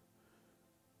limit.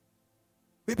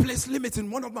 We place limits. In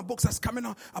one of my books that's coming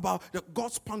out about the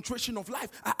God's punctuation of life,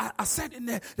 I said in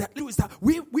there that Lewis, that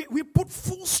we put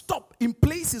full stop in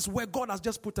places where God has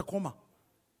just put a comma.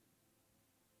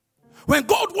 When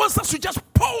God wants us to just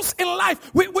pause in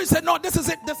life, we say, no, this is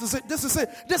it. This is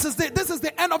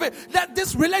the end of it. That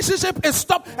this relationship is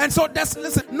stopped. And so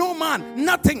listen, no man,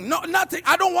 nothing.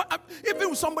 I don't want, even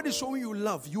if somebody showing you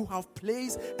love, you have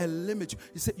placed a limit.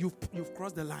 You said you've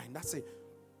crossed the line. That's it.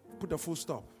 Put a full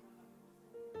stop.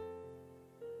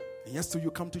 And yes, till you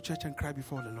come to church and cry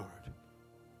before the Lord.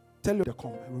 Tell you to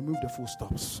come and remove the full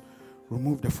stops.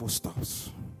 Remove the full stops.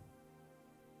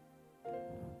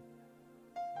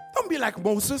 Don't be like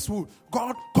Moses, who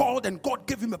God called and God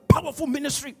gave him a powerful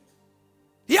ministry.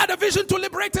 He had a vision to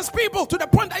liberate his people to the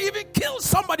point that he even killed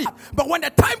somebody. But when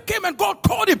the time came and God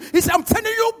called him, he said, I'm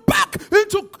sending you back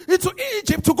into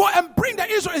Egypt to go and bring the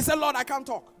Israelites. He said, Lord, I can't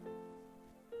talk.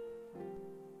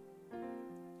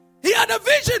 He had a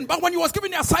vision, but when he was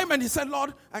given the assignment, he said,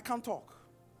 Lord, I can't talk.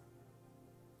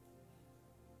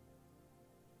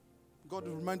 God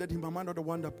reminded him, am I not the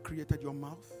one that created your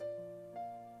mouth?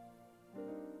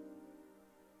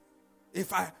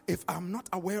 If I'm not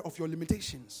aware of your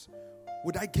limitations,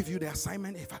 would I give you the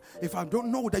assignment? If I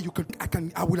don't know that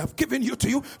I would have given you to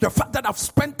you. The fact that I've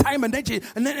spent time and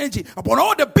energy upon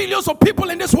all the billions of people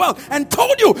in this world and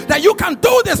told you that you can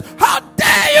do this. How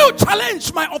dare you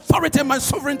challenge my authority and my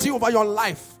sovereignty over your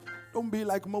life? Don't be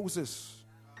like Moses.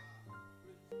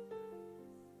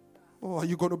 Oh, are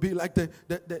you going to be like the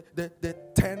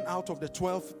 10 out of the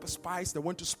 12 spies that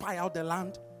went to spy out the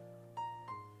land?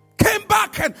 Came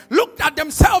back and looked at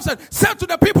themselves and said to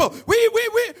the people, we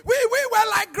were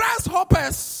like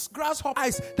grasshoppers.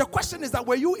 Grasshoppers. The question is that,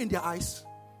 were you in their eyes?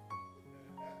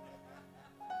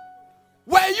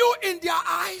 Were you in their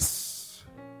eyes?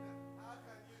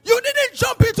 You didn't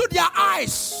jump into their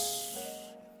eyes.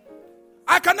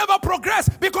 I can never progress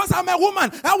because I'm a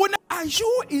woman. Are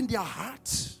you in their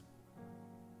heart?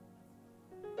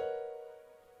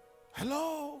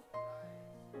 Hello?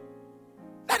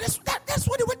 That's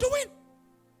what they were doing.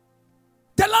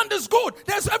 The land is good.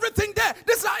 There's everything there.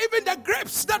 These are even the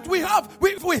grapes that we have.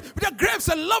 The grapes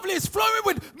are lovely. It's flowing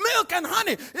with milk and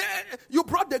honey. You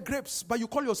brought the grapes, but you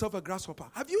call yourself a grasshopper.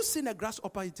 Have you seen a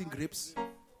grasshopper eating grapes?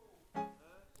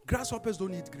 Grasshoppers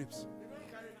don't eat grapes.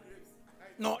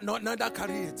 No, neither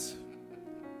carry it.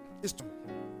 It's true.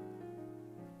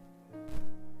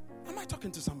 Am I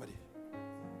talking to somebody?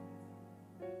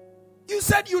 You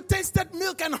said you tasted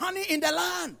milk and honey in the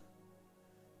land.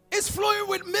 It's flowing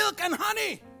with milk and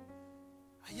honey.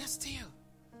 And yet still,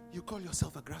 you call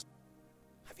yourself a grasshopper.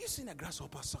 Have you seen a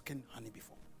grasshopper sucking honey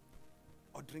before?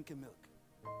 Or drinking milk?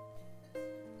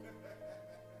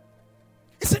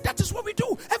 He said, that is what we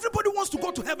do. Everybody wants to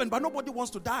go to heaven, but nobody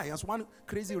wants to die, as one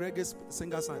crazy reggae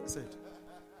singer said.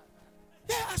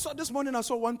 Yeah, this morning I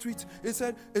saw one tweet. It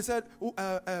said,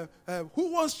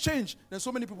 who wants change? Then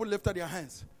so many people lifted their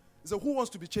hands. He said, who wants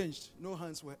to be changed? No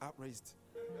hands were upraised.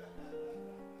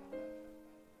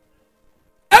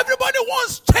 Everybody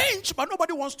wants change, but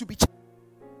nobody wants to be changed.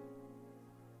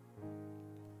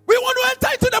 We want to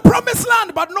enter into the promised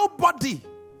land, but nobody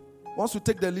wants to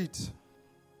take the lead.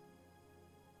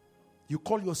 You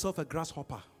call yourself a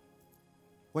grasshopper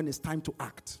when it's time to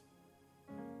act.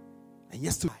 And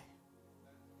yesterday,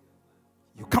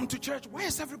 you come to church. Where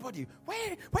is everybody?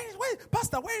 Where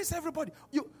Pastor, where is everybody?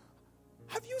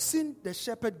 Have you seen the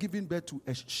shepherd giving birth to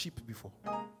a sheep before?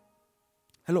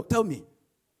 Hello, tell me.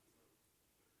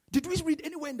 Did we read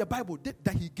anywhere in the Bible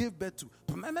that he gave birth to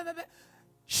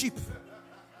sheep?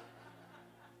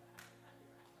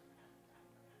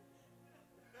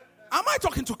 Am I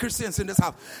talking to Christians in this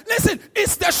house? Listen,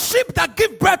 it's the sheep that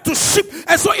give birth to sheep.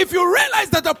 And so if you realize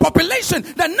that the population,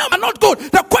 the number are not good,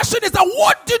 the question is that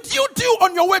what did you do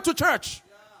on your way to church?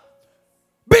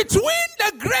 Between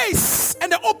the grace and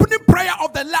the opening prayer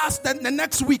of the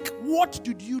next week, what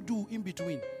did you do in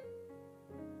between?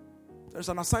 There's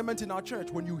an assignment in our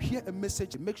church. When you hear a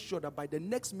message, make sure that by the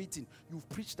next meeting, you've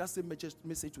preached that same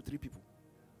message to 3 people.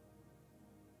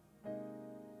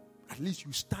 At least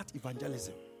you start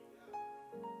evangelism.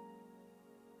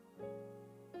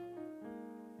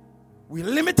 We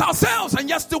limit ourselves and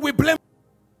yet still we blame.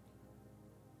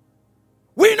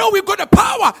 We know we've got the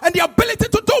power and the ability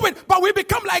to do it, but we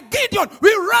become like Gideon.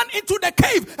 We run into the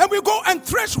cave and we go and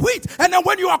thresh wheat. And then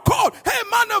when you are called, hey,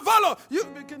 man of valor, you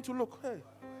begin to look, hey,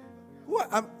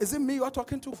 is it me you are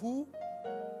talking to? Who?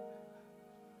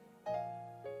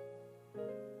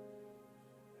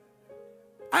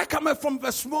 I come from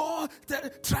a small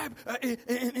tribe in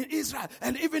Israel,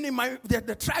 and even in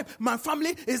the tribe, my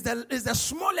family is the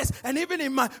smallest, and even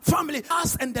in my family,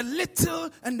 us and the little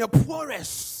and the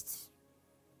poorest.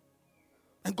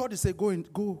 And God is saying, go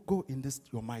in this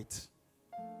your might.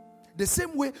 The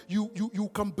same way you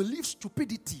can believe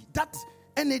stupidity, that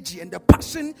energy and the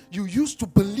passion you use to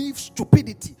believe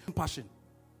stupidity, passion.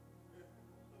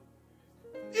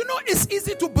 You know, it's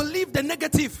easy to believe the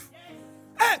negative.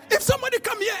 Hey, if somebody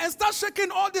come here and start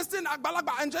shaking all this thing, I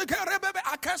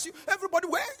curse you. Everybody,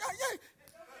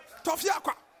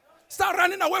 start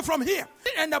running away from here.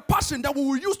 And the passion that we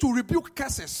will use to rebuke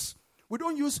curses, we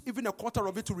don't use even a quarter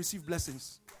of it to receive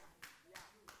blessings.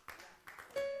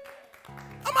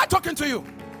 Am I talking to you?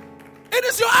 It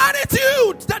is your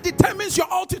attitude that determines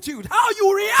your altitude. How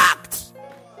you react.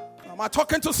 Am I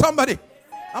talking to somebody?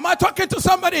 Am I talking to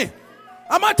somebody?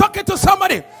 Am I talking to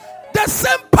somebody? The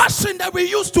same passion that we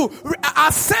use to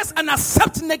assess and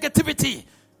accept negativity,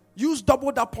 use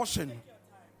double that portion.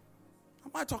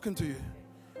 Am I talking to you?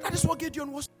 That is what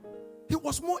Gideon was. He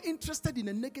was more interested in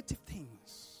the negative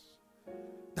things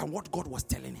than what God was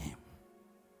telling him.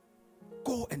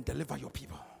 Go and deliver your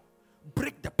people.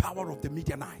 Break the power of the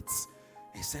Midianites.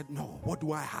 He said, no, what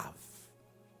do I have?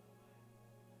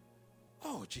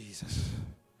 Oh, Jesus.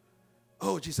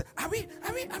 Oh, Jesus. Are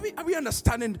we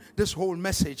understanding this whole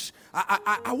message?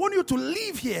 I want you to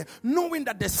leave here knowing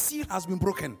that the seal has been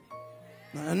broken.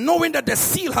 Knowing that the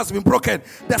seal has been broken.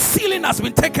 The sealing has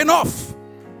been taken off.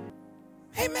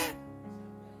 Amen.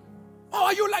 Oh,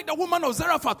 are you like the woman of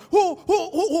Zarephath who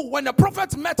when the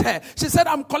prophet met her, she said,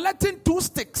 I'm collecting 2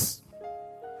 sticks.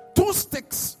 2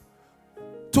 sticks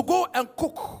to go and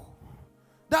cook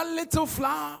that little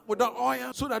flour with the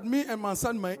oil so that me and my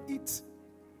son might eat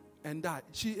and die.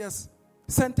 She has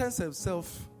sentenced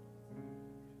herself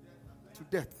to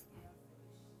death.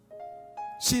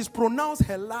 She's pronounced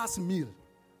her last meal.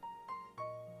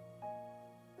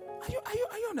 Are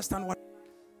you understand what?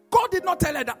 God did not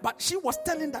tell her that, but she was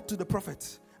telling that to the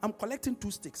prophet. I'm collecting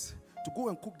 2 sticks to go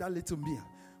and cook that little meal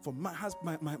for my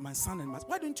husband, my son and my.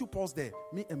 Why don't you pause there,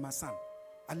 me and my son,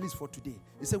 at least for today?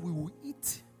 He said we will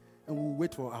eat and we will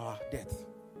wait for our death.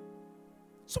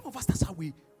 Some of us, that's how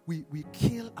we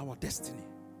kill our destiny.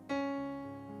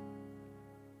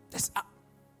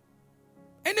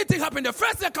 Anything happen, the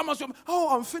first thing that comes from,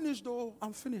 oh, I'm finished though,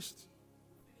 I'm finished.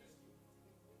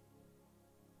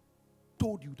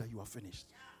 Told you that you are finished.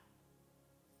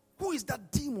 Who is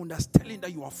that demon that's telling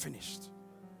that you are finished?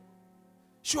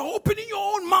 You are opening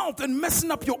your own mouth and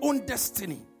messing up your own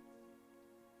destiny.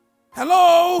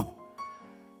 Hello?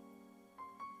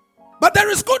 But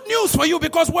there is good news for you,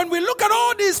 because when we look at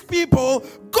all these people,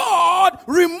 God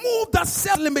removed that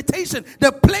self-limitation,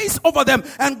 the place over them,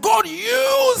 and God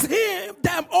used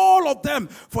them, all of them,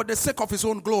 for the sake of his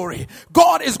own glory.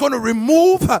 God is going to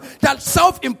remove that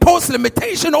self-imposed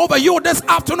limitation over you this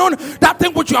afternoon, that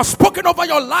thing which you have spoken over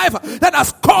your life, that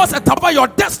has caused it over your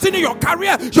destiny, your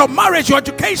career, your marriage, your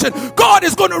education. God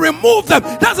is going to remove them.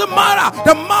 Doesn't matter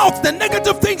the mouth, the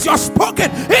negative things you have spoken.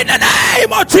 In the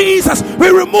name of Jesus, we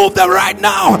remove them right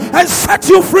now and set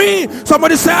you free.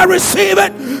 Somebody say, I receive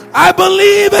it. I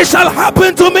believe it shall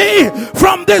happen to me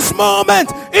from this moment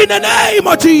in the name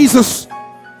of Jesus.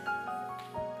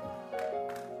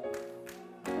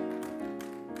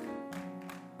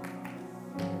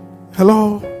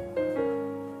 Hello?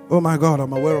 Oh my God,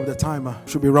 I'm aware of the timer.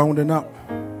 Should be rounding up.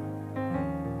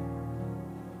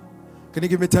 Can you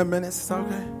give me 10 minutes? Is that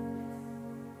okay?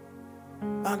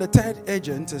 And the third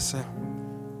agent is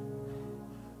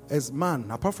man,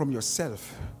 apart from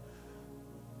yourself.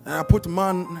 And I put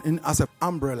man in as an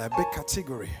umbrella, a big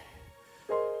category.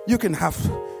 You can have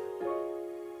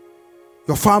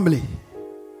your family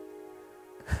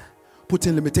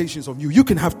putting limitations on you. You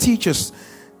can have teachers,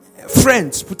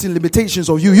 friends putting limitations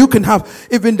on you. You can have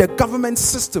even the government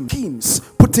system, teams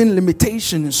putting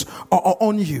limitations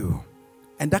on you.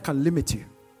 And that can limit you.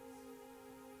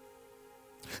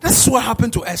 That's what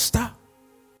happened to Esther.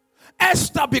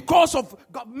 Esther, because of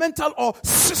governmental or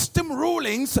system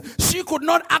rulings, she could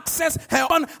not access her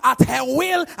own at her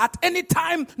will at any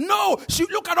time. No, she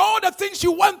look at all the things she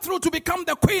went through to become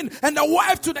the queen and the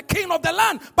wife to the king of the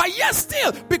land. But yet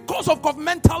still, because of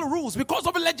governmental rules, because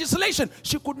of legislation,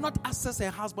 she could not access her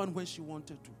husband when she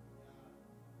wanted to.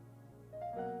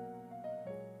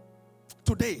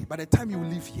 Today, by the time you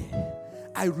leave here,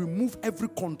 I remove every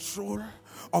control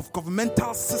of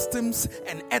governmental systems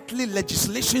and earthly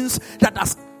legislations that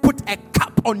has put a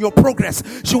cap on your progress.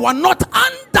 You are not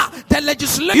under the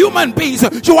legislation human beings.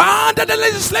 You are under the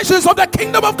legislations of the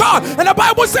kingdom of God. And the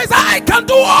Bible says, I can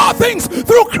do all things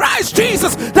through Christ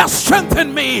Jesus that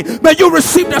strengthen me. May you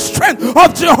receive the strength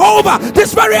of Jehovah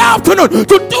this very afternoon to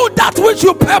do that which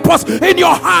you purpose in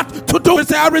your heart to do.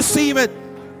 Say, I receive it.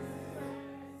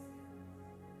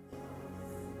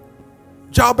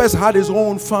 Jabez had his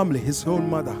own family, his own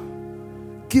mother.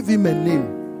 Give him a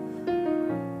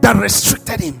name that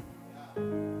restricted him.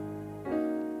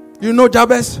 You know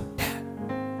Jabez?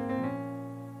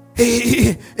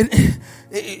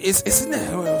 It's in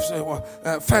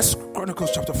the First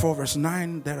Chronicles chapter 4 verse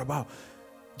 9 thereabout.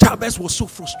 Jabez was so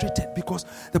frustrated because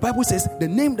the Bible says the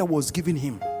name that was given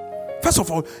him. First of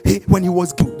all, when he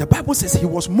was given, the Bible says he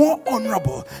was more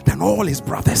honorable than all his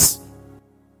brothers.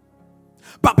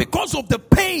 But because of the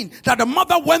pain that the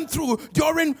mother went through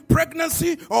during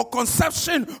pregnancy or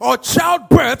conception or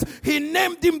childbirth, he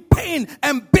named him Pain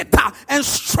and Bitter and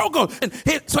Struggle. And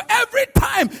so every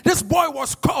time this boy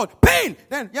was called Pain,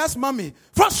 then yes, mommy.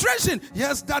 Frustration,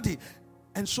 yes, daddy.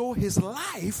 And so his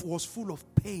life was full of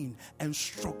pain and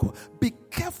struggle. Be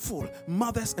careful,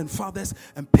 mothers and fathers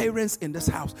and parents in this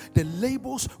house. The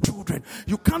labels children.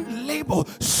 You can't label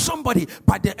somebody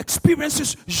by the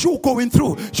experiences you're going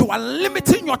through. You are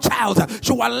limiting your child.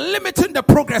 You are limiting the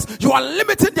progress. You are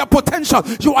limiting their potential.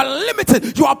 You are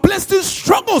limiting. You are placing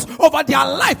struggles over their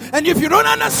life. And if you don't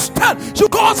understand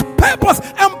God's purpose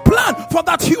and plan for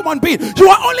that human being, you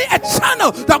are only a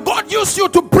channel that God used you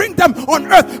to bring them on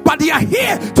earth. But they are here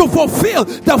to fulfill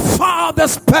the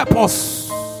Father's purpose.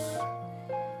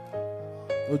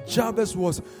 So Jabez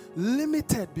was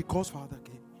limited because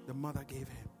the mother gave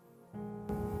him.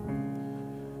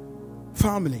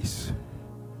 Families.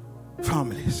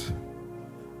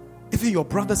 Even your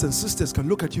brothers and sisters can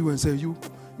look at you and say, you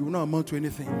will not amount to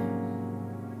anything.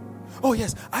 Oh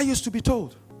yes, I used to be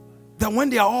told that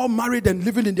when they are all married and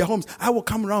living in their homes, I will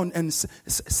come around and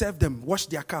serve them, wash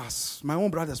their cars. My own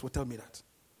brothers will tell me that.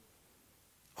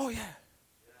 Oh yeah.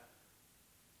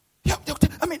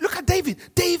 I mean, look at David.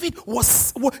 They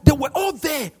were all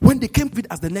there when they came with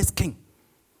as the next king.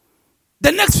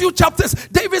 The next few chapters,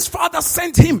 David's father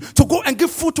sent him to go and give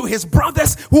food to his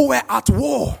brothers who were at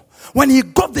war. When he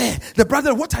got there, the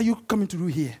brother, what are you coming to do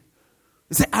here?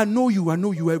 He said, I know you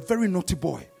are a very naughty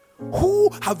boy. Who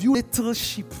have you little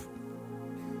sheep?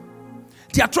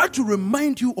 They are trying to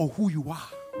remind you of who you are.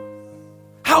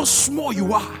 How small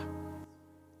you are.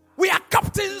 We are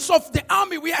captains of the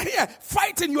army. We are here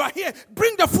fighting. You are here.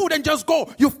 Bring the food and just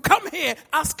go. You've come here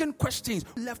asking questions.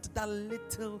 Left that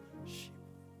little sheep.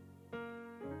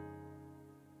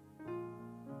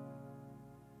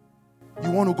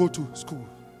 You want to go to school.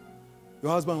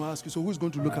 Your husband will ask you, so who's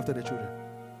going to look after the children?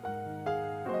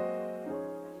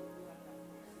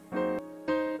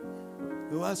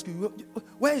 He will ask you,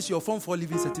 where is your Form 4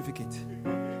 living certificate?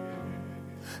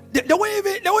 The way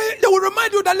they will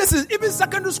remind you that, listen, even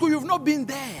secondary school, you've not been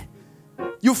there.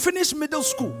 You finished middle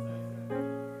school.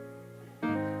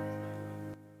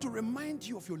 To remind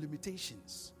you of your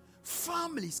limitations.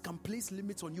 Families can place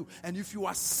limits on you. And if you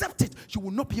accept it, you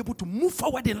will not be able to move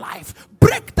forward in life.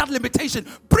 Break that limitation.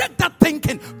 Break that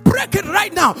thinking. Break it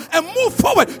right now and move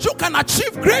forward. You can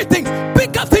achieve great things,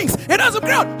 bigger things. It doesn't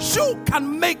matter. You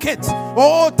can make it.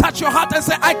 Oh, touch your heart and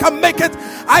say, I can make it.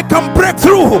 I can break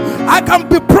through. I can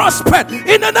be prospered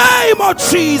in the name of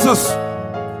Jesus.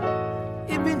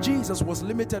 Even Jesus was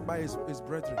limited by his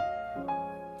brethren.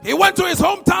 He went to his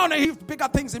hometown and he did bigger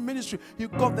things in ministry. He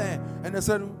got there and they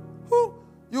said, who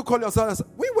you call yourself?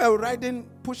 We were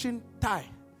pushing tire.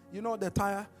 You know the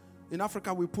tire? In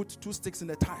Africa, we put 2 sticks in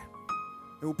the tire.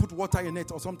 And we put water in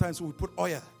it, or sometimes we put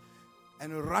oil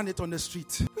and we run it on the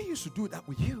street. We used to do that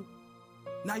with you.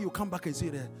 Now you come back and say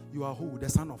that you are who? The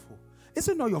son of who? Is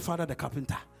it not your father, the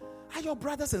carpenter? Are your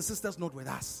brothers and sisters not with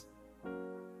us?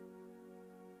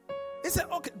 He said,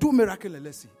 okay, do miracle and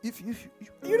let's see. If you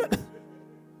don't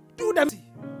do them.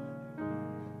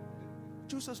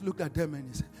 Jesus looked at them and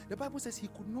he said, the Bible says he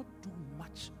could not do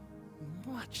much.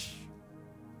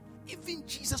 Even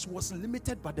Jesus was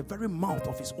limited by the very mouth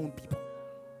of his own people.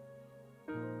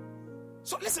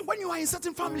 So listen, when you are in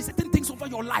certain families, certain things over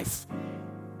your life,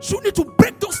 you need to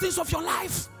break those things of your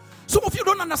life. Some of you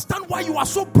don't understand why you are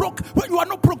so broke, when you are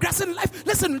not progressing in life.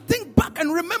 Listen, think back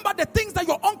and remember the things that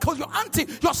your uncle, your auntie,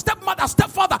 your stepmother,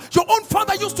 stepfather, your own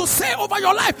father used to say over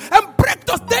your life, and break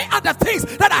those. They are the things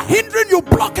that are hindering you,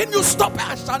 blocking you, stopping.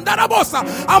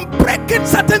 I'm breaking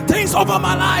certain things over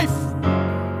my life.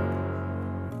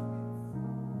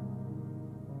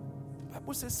 The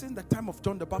Bible says, since the time of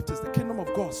John the Baptist, the kingdom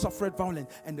of God suffered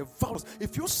violence, and the violence.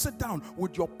 If you sit down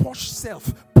with your posh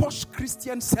self, posh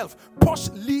Christian self, posh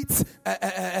Leeds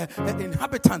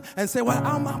inhabitant, and say, well,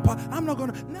 I'm not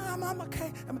going to, no, I'm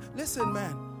okay. Listen,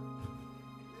 man.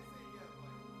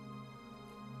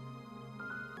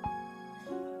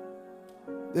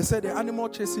 They said the animal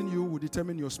chasing you will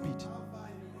determine your speed.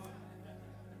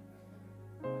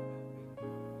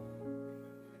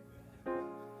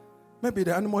 Maybe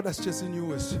the animal that's chasing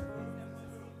you is,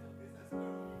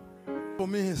 for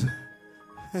me,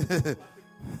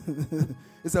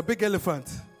 it's a big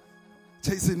elephant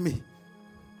chasing me.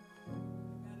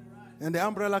 And the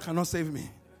umbrella cannot save me.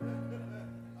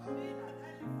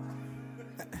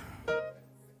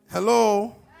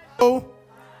 Hello? Hello?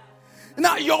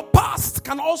 Now, your past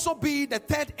can also be the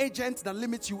third agent that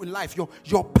limits you in life.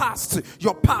 Your past,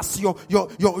 your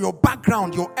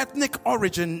background, your ethnic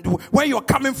origin, where you're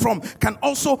coming from, can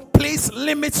also place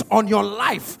limits on your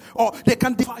life. Or they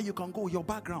can define you can go. Your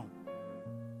background,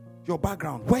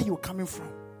 where you're coming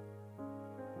from,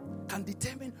 can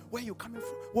determine where you're coming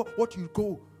from, what you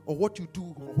go or what you do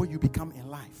or what you become in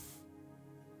life.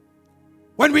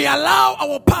 When we allow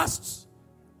our past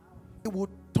it will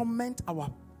torment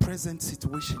our present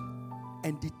situation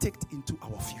and detect into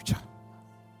our future.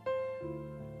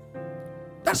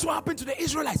 That's what happened to the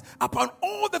Israelites. Upon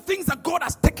all the things that God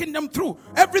has taken them through,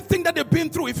 everything that they've been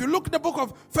through. If you look at the book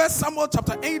of 1 Samuel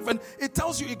chapter 8, and it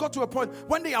tells you it got to a point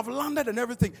when they have landed and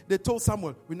everything, they told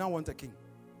Samuel, we now want a king.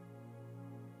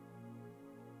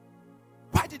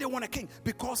 Why did they want a king?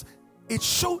 Because it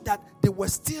showed that they were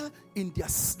still in their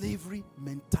slavery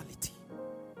mentality.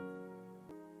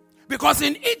 Because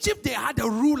in Egypt they had a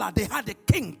ruler, they had a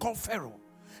king called Pharaoh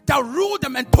that ruled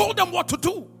them and told them what to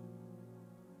do.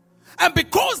 And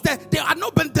because they had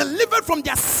not been delivered from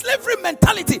their slavery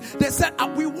mentality, they said,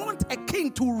 we want a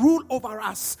king to rule over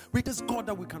us with this God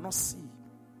that we cannot see.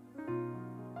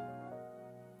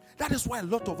 That is why a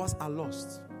lot of us are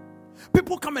lost.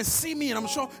 People come and see me, and I'm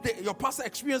sure your pastor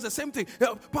experienced the same thing.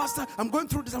 Pastor, I'm going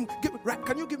through this.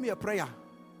 Can you give me a prayer?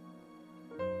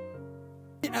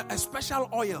 A special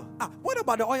oil. What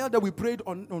about the oil that we prayed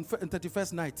on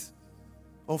 31st night?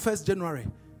 On 1st January?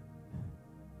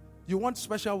 You want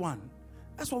special one?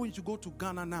 That's why when you go to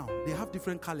Ghana now, they have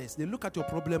different colors. They look at your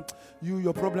problem.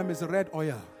 Your problem is red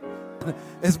oil.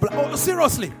 It's black. Oh,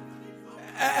 seriously.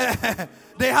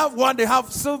 They have one. They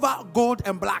have silver, gold,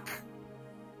 and black.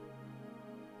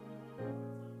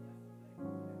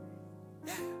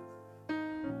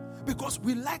 Because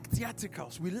we like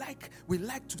theatricals. We like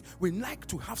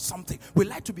to have something. We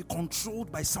like to be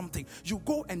controlled by something. You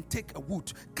go and take a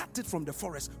wood, cut it from the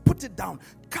forest, put it down,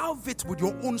 carve it with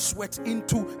your own sweat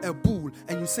into a bull,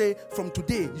 and you say, from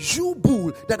today, you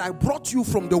bull that I brought you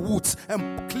from the woods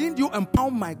and cleaned you and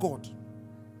pound my God.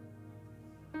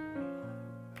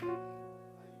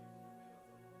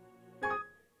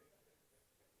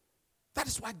 That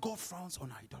is why God frowns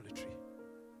on idolatry.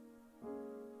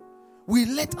 We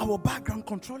let our background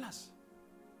control us.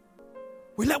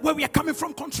 We let where we are coming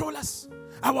from control us.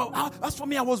 As for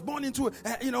me, I was born into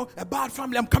a bad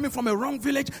family. I'm coming from a wrong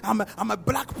village. I'm a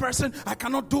black person. I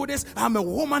cannot do this. I'm a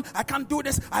woman. I can't do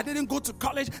this. I didn't go to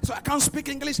college, so I can't speak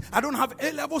English. I don't have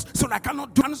A levels, so I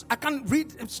cannot do. I can't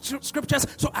read scriptures,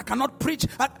 so I cannot preach.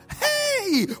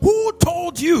 Hey, who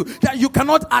told you that you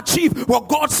cannot achieve what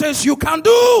God says you can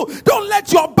do? Don't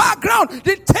let your background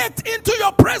dictate into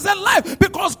your present life,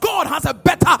 because God has a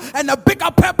better and a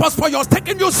bigger purpose for you. He's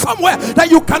taking you somewhere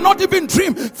that you cannot even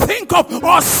dream, think of,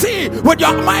 or see with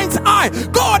your mind's eye.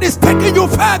 God is taking you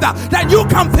further than you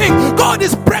can think. God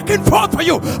is breaking forth for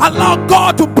you. Allow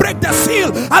God to break the seal.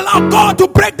 Allow God to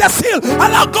break the seal.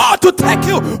 Allow God to take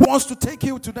you. He wants to take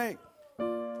you today.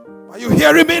 Are you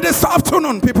hearing me this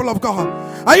afternoon, people of God?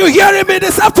 Are you hearing me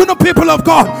this afternoon, people of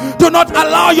God? Do not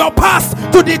allow your past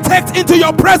to detect into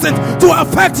your present, to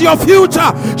affect your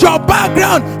future. Your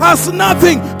background has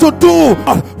nothing to do.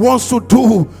 God wants to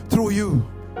do through you.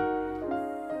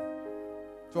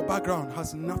 Your background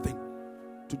has nothing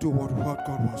to do with what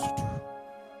God wants to do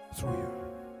through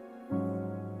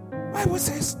you. Bible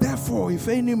says, therefore, if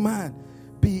any man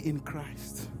be in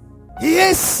Christ, he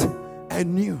is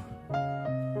anew.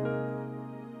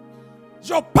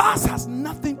 Your past has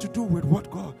nothing to do with what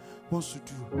God wants to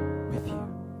do with you.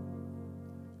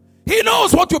 He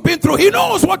knows what you've been through. He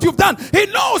knows what you've done. He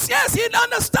knows, yes, he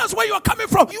understands where you are coming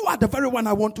from. You are the very one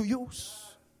I want to use.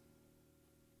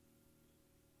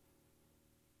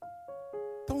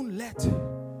 Don't let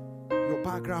your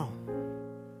background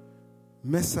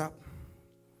mess up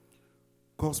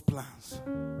God's plans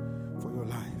for your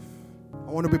life.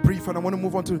 I want to be brief and I want to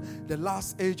move on to the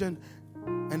last agent.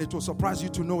 And it will surprise you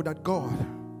to know that God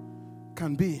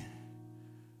can be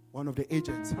one of the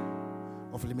agents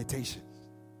of limitations.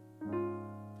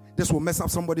 This will mess up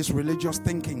somebody's religious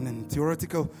thinking and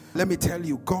theoretical. Let me tell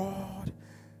you, God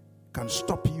can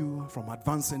stop you from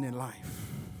advancing in life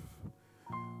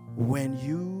when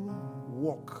you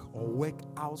walk or work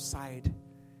outside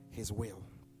His will.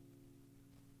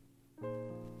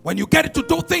 When you get to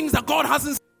do things that God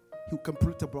hasn't, He can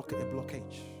put a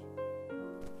blockage.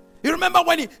 You remember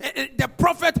when the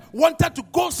prophet wanted to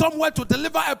go somewhere to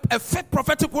deliver a fake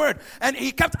prophetic word, and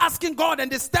he kept asking God and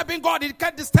disturbing God. He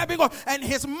kept disturbing God, and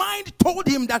his mind told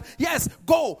him that yes,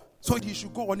 go. So he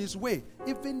should go on his way.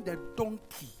 Even the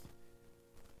donkey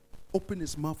opened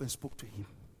his mouth and spoke to him.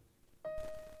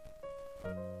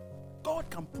 God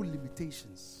can put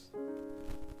limitations.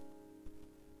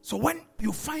 So when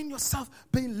you find yourself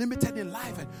being limited in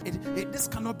life, and this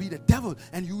cannot be the devil,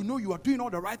 and you know you are doing all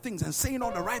the right things and saying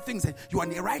all the right things, and you are in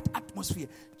the right atmosphere,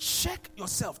 check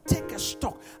yourself, take a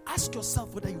stock, ask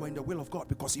yourself whether you are in the will of God.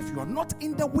 Because if you are not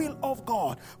in the will of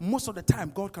God, most of the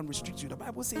time God can restrict you. The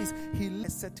Bible says He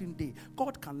limits a certain day.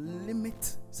 God can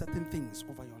limit certain things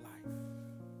over your life.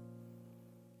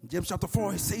 James chapter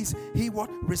 4, he says, he what?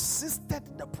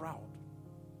 Resisted the proud.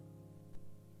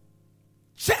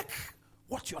 Check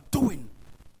what you're doing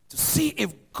to see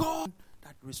if God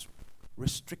that is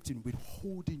restricting,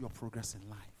 withholding your progress in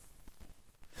life.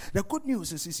 The good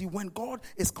news is, you see, when God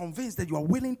is convinced that you are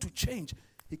willing to change,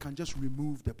 he can just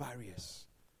remove the barriers.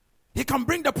 He can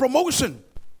bring the promotion.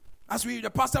 As the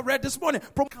pastor read this morning,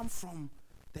 come from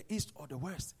the east or the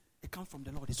west. It comes from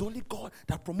the Lord. It's only God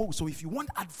that promotes. So if you want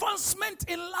advancement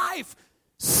in life,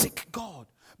 seek God.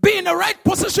 Be in the right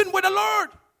position with the Lord.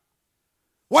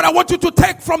 What I want you to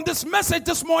take from this message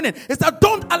this morning is that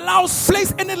don't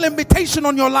place any limitation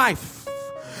on your life.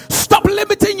 Stop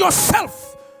limiting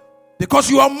yourself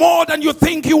because you are more than you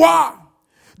think you are.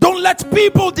 Don't let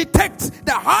people detect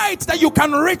the heights that you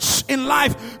can reach in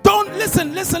life. Don't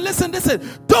listen.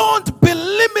 Don't be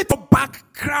limited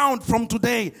background from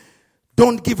today.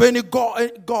 Don't give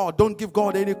don't give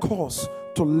God any cause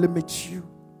to limit you.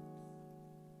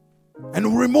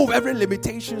 And remove every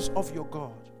limitations of your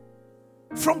God.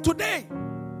 From today,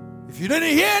 if you didn't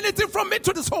hear anything from me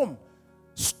to this home,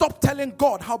 stop telling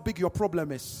God how big your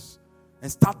problem is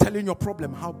and start telling your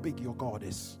problem how big your God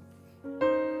is.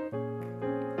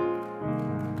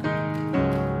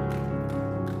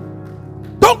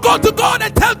 Don't go to God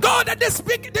and tell God that this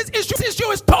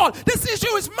issue is tall, this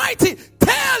issue is mighty.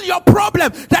 Tell your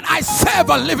problem that I serve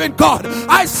a living God.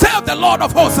 I serve the Lord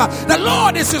of hosts. The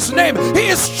Lord is his name. He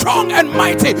is strong and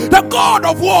mighty. The God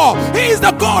of war. He is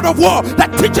the God of war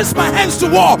that teaches my hands to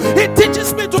war. He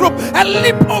teaches me to rope and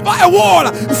leap over a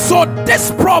wall. So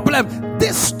this problem,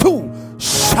 this too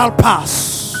shall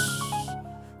pass.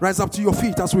 Rise up to your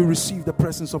feet as we receive the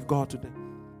presence of God today.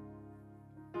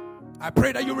 I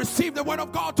pray that you receive the word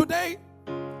of God today.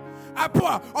 A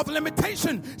power of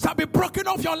limitation shall be broken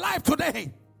off your life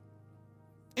today.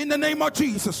 In the name of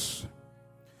Jesus.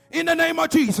 In the name of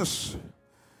Jesus.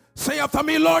 Say after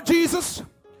me, Lord Jesus,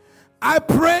 I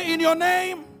pray in your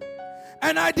name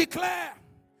and I declare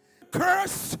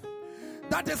curse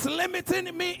that is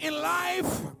limiting me in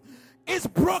life is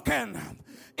broken.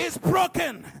 It's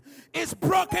broken. It's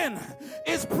broken.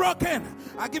 It's broken.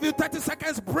 I give you 30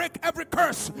 seconds. Break every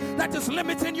curse that is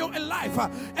limiting you in life.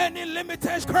 Any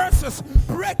limited curses,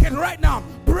 break it right now.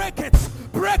 Break it.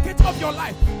 Break it of your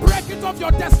life. Break it of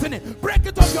your destiny. Break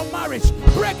it of your marriage.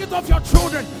 Break it of your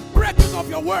children. Break it of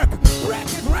your work. Break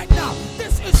it right now.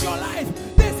 This is your life.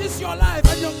 This is your life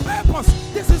and your purpose.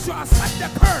 This is your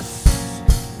assigned curse.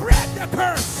 Break the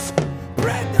curse.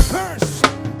 Break the curse.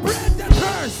 Break the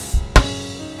curse.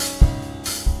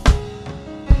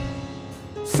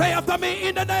 Say after me,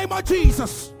 in the name of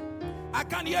Jesus. I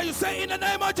can hear you say, in the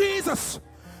name of Jesus.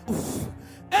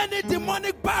 Any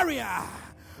demonic barrier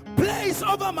placed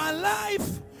over my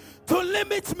life to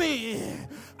limit me,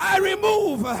 I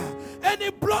remove any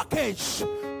blockage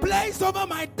placed over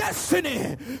my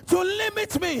destiny to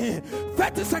limit me.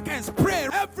 30 seconds, pray.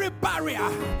 Every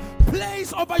barrier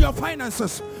placed over your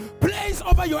finances, placed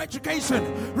over your education,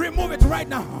 remove it right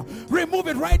now. Remove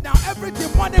it right now. Every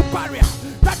demonic barrier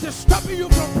that is stopping you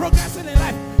from progressing in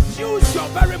life, use your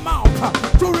very mouth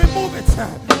to remove it.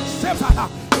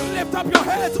 Lift up your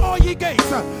heads, all ye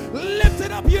gates. Lift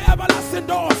it up, you everlasting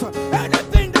doors.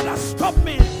 Anything that has stopped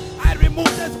me, I remove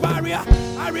this barrier.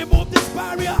 I remove this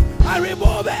barrier. I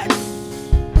remove it.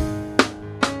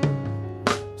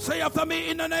 Say after me,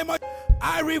 in the name of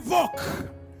I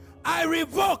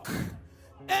revoke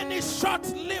any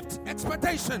short-lived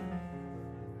expectation.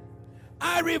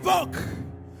 I revoke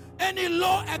any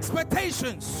low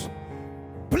expectations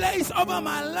placed over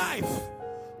my life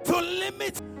to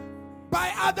limit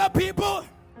by other people,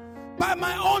 by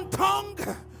my own tongue,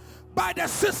 by the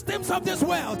systems of this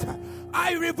world.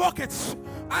 I revoke it.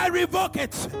 I revoke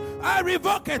it. I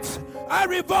revoke it. I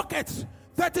revoke it.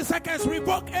 30 seconds.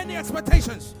 Revoke any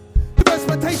expectations.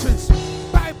 Expectations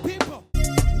by people.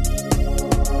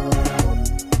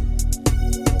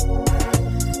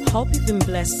 Hope you've been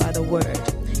blessed by the word.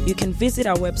 You can visit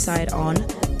our website on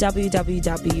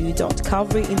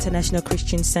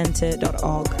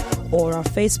www.calvaryinternationalchristiancenter.org or our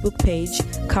Facebook page,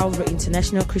 Calvary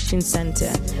International Christian Center.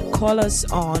 Call us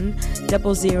on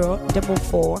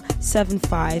 0044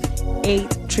 75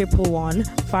 8 111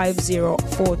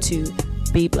 5042.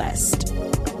 Be blessed.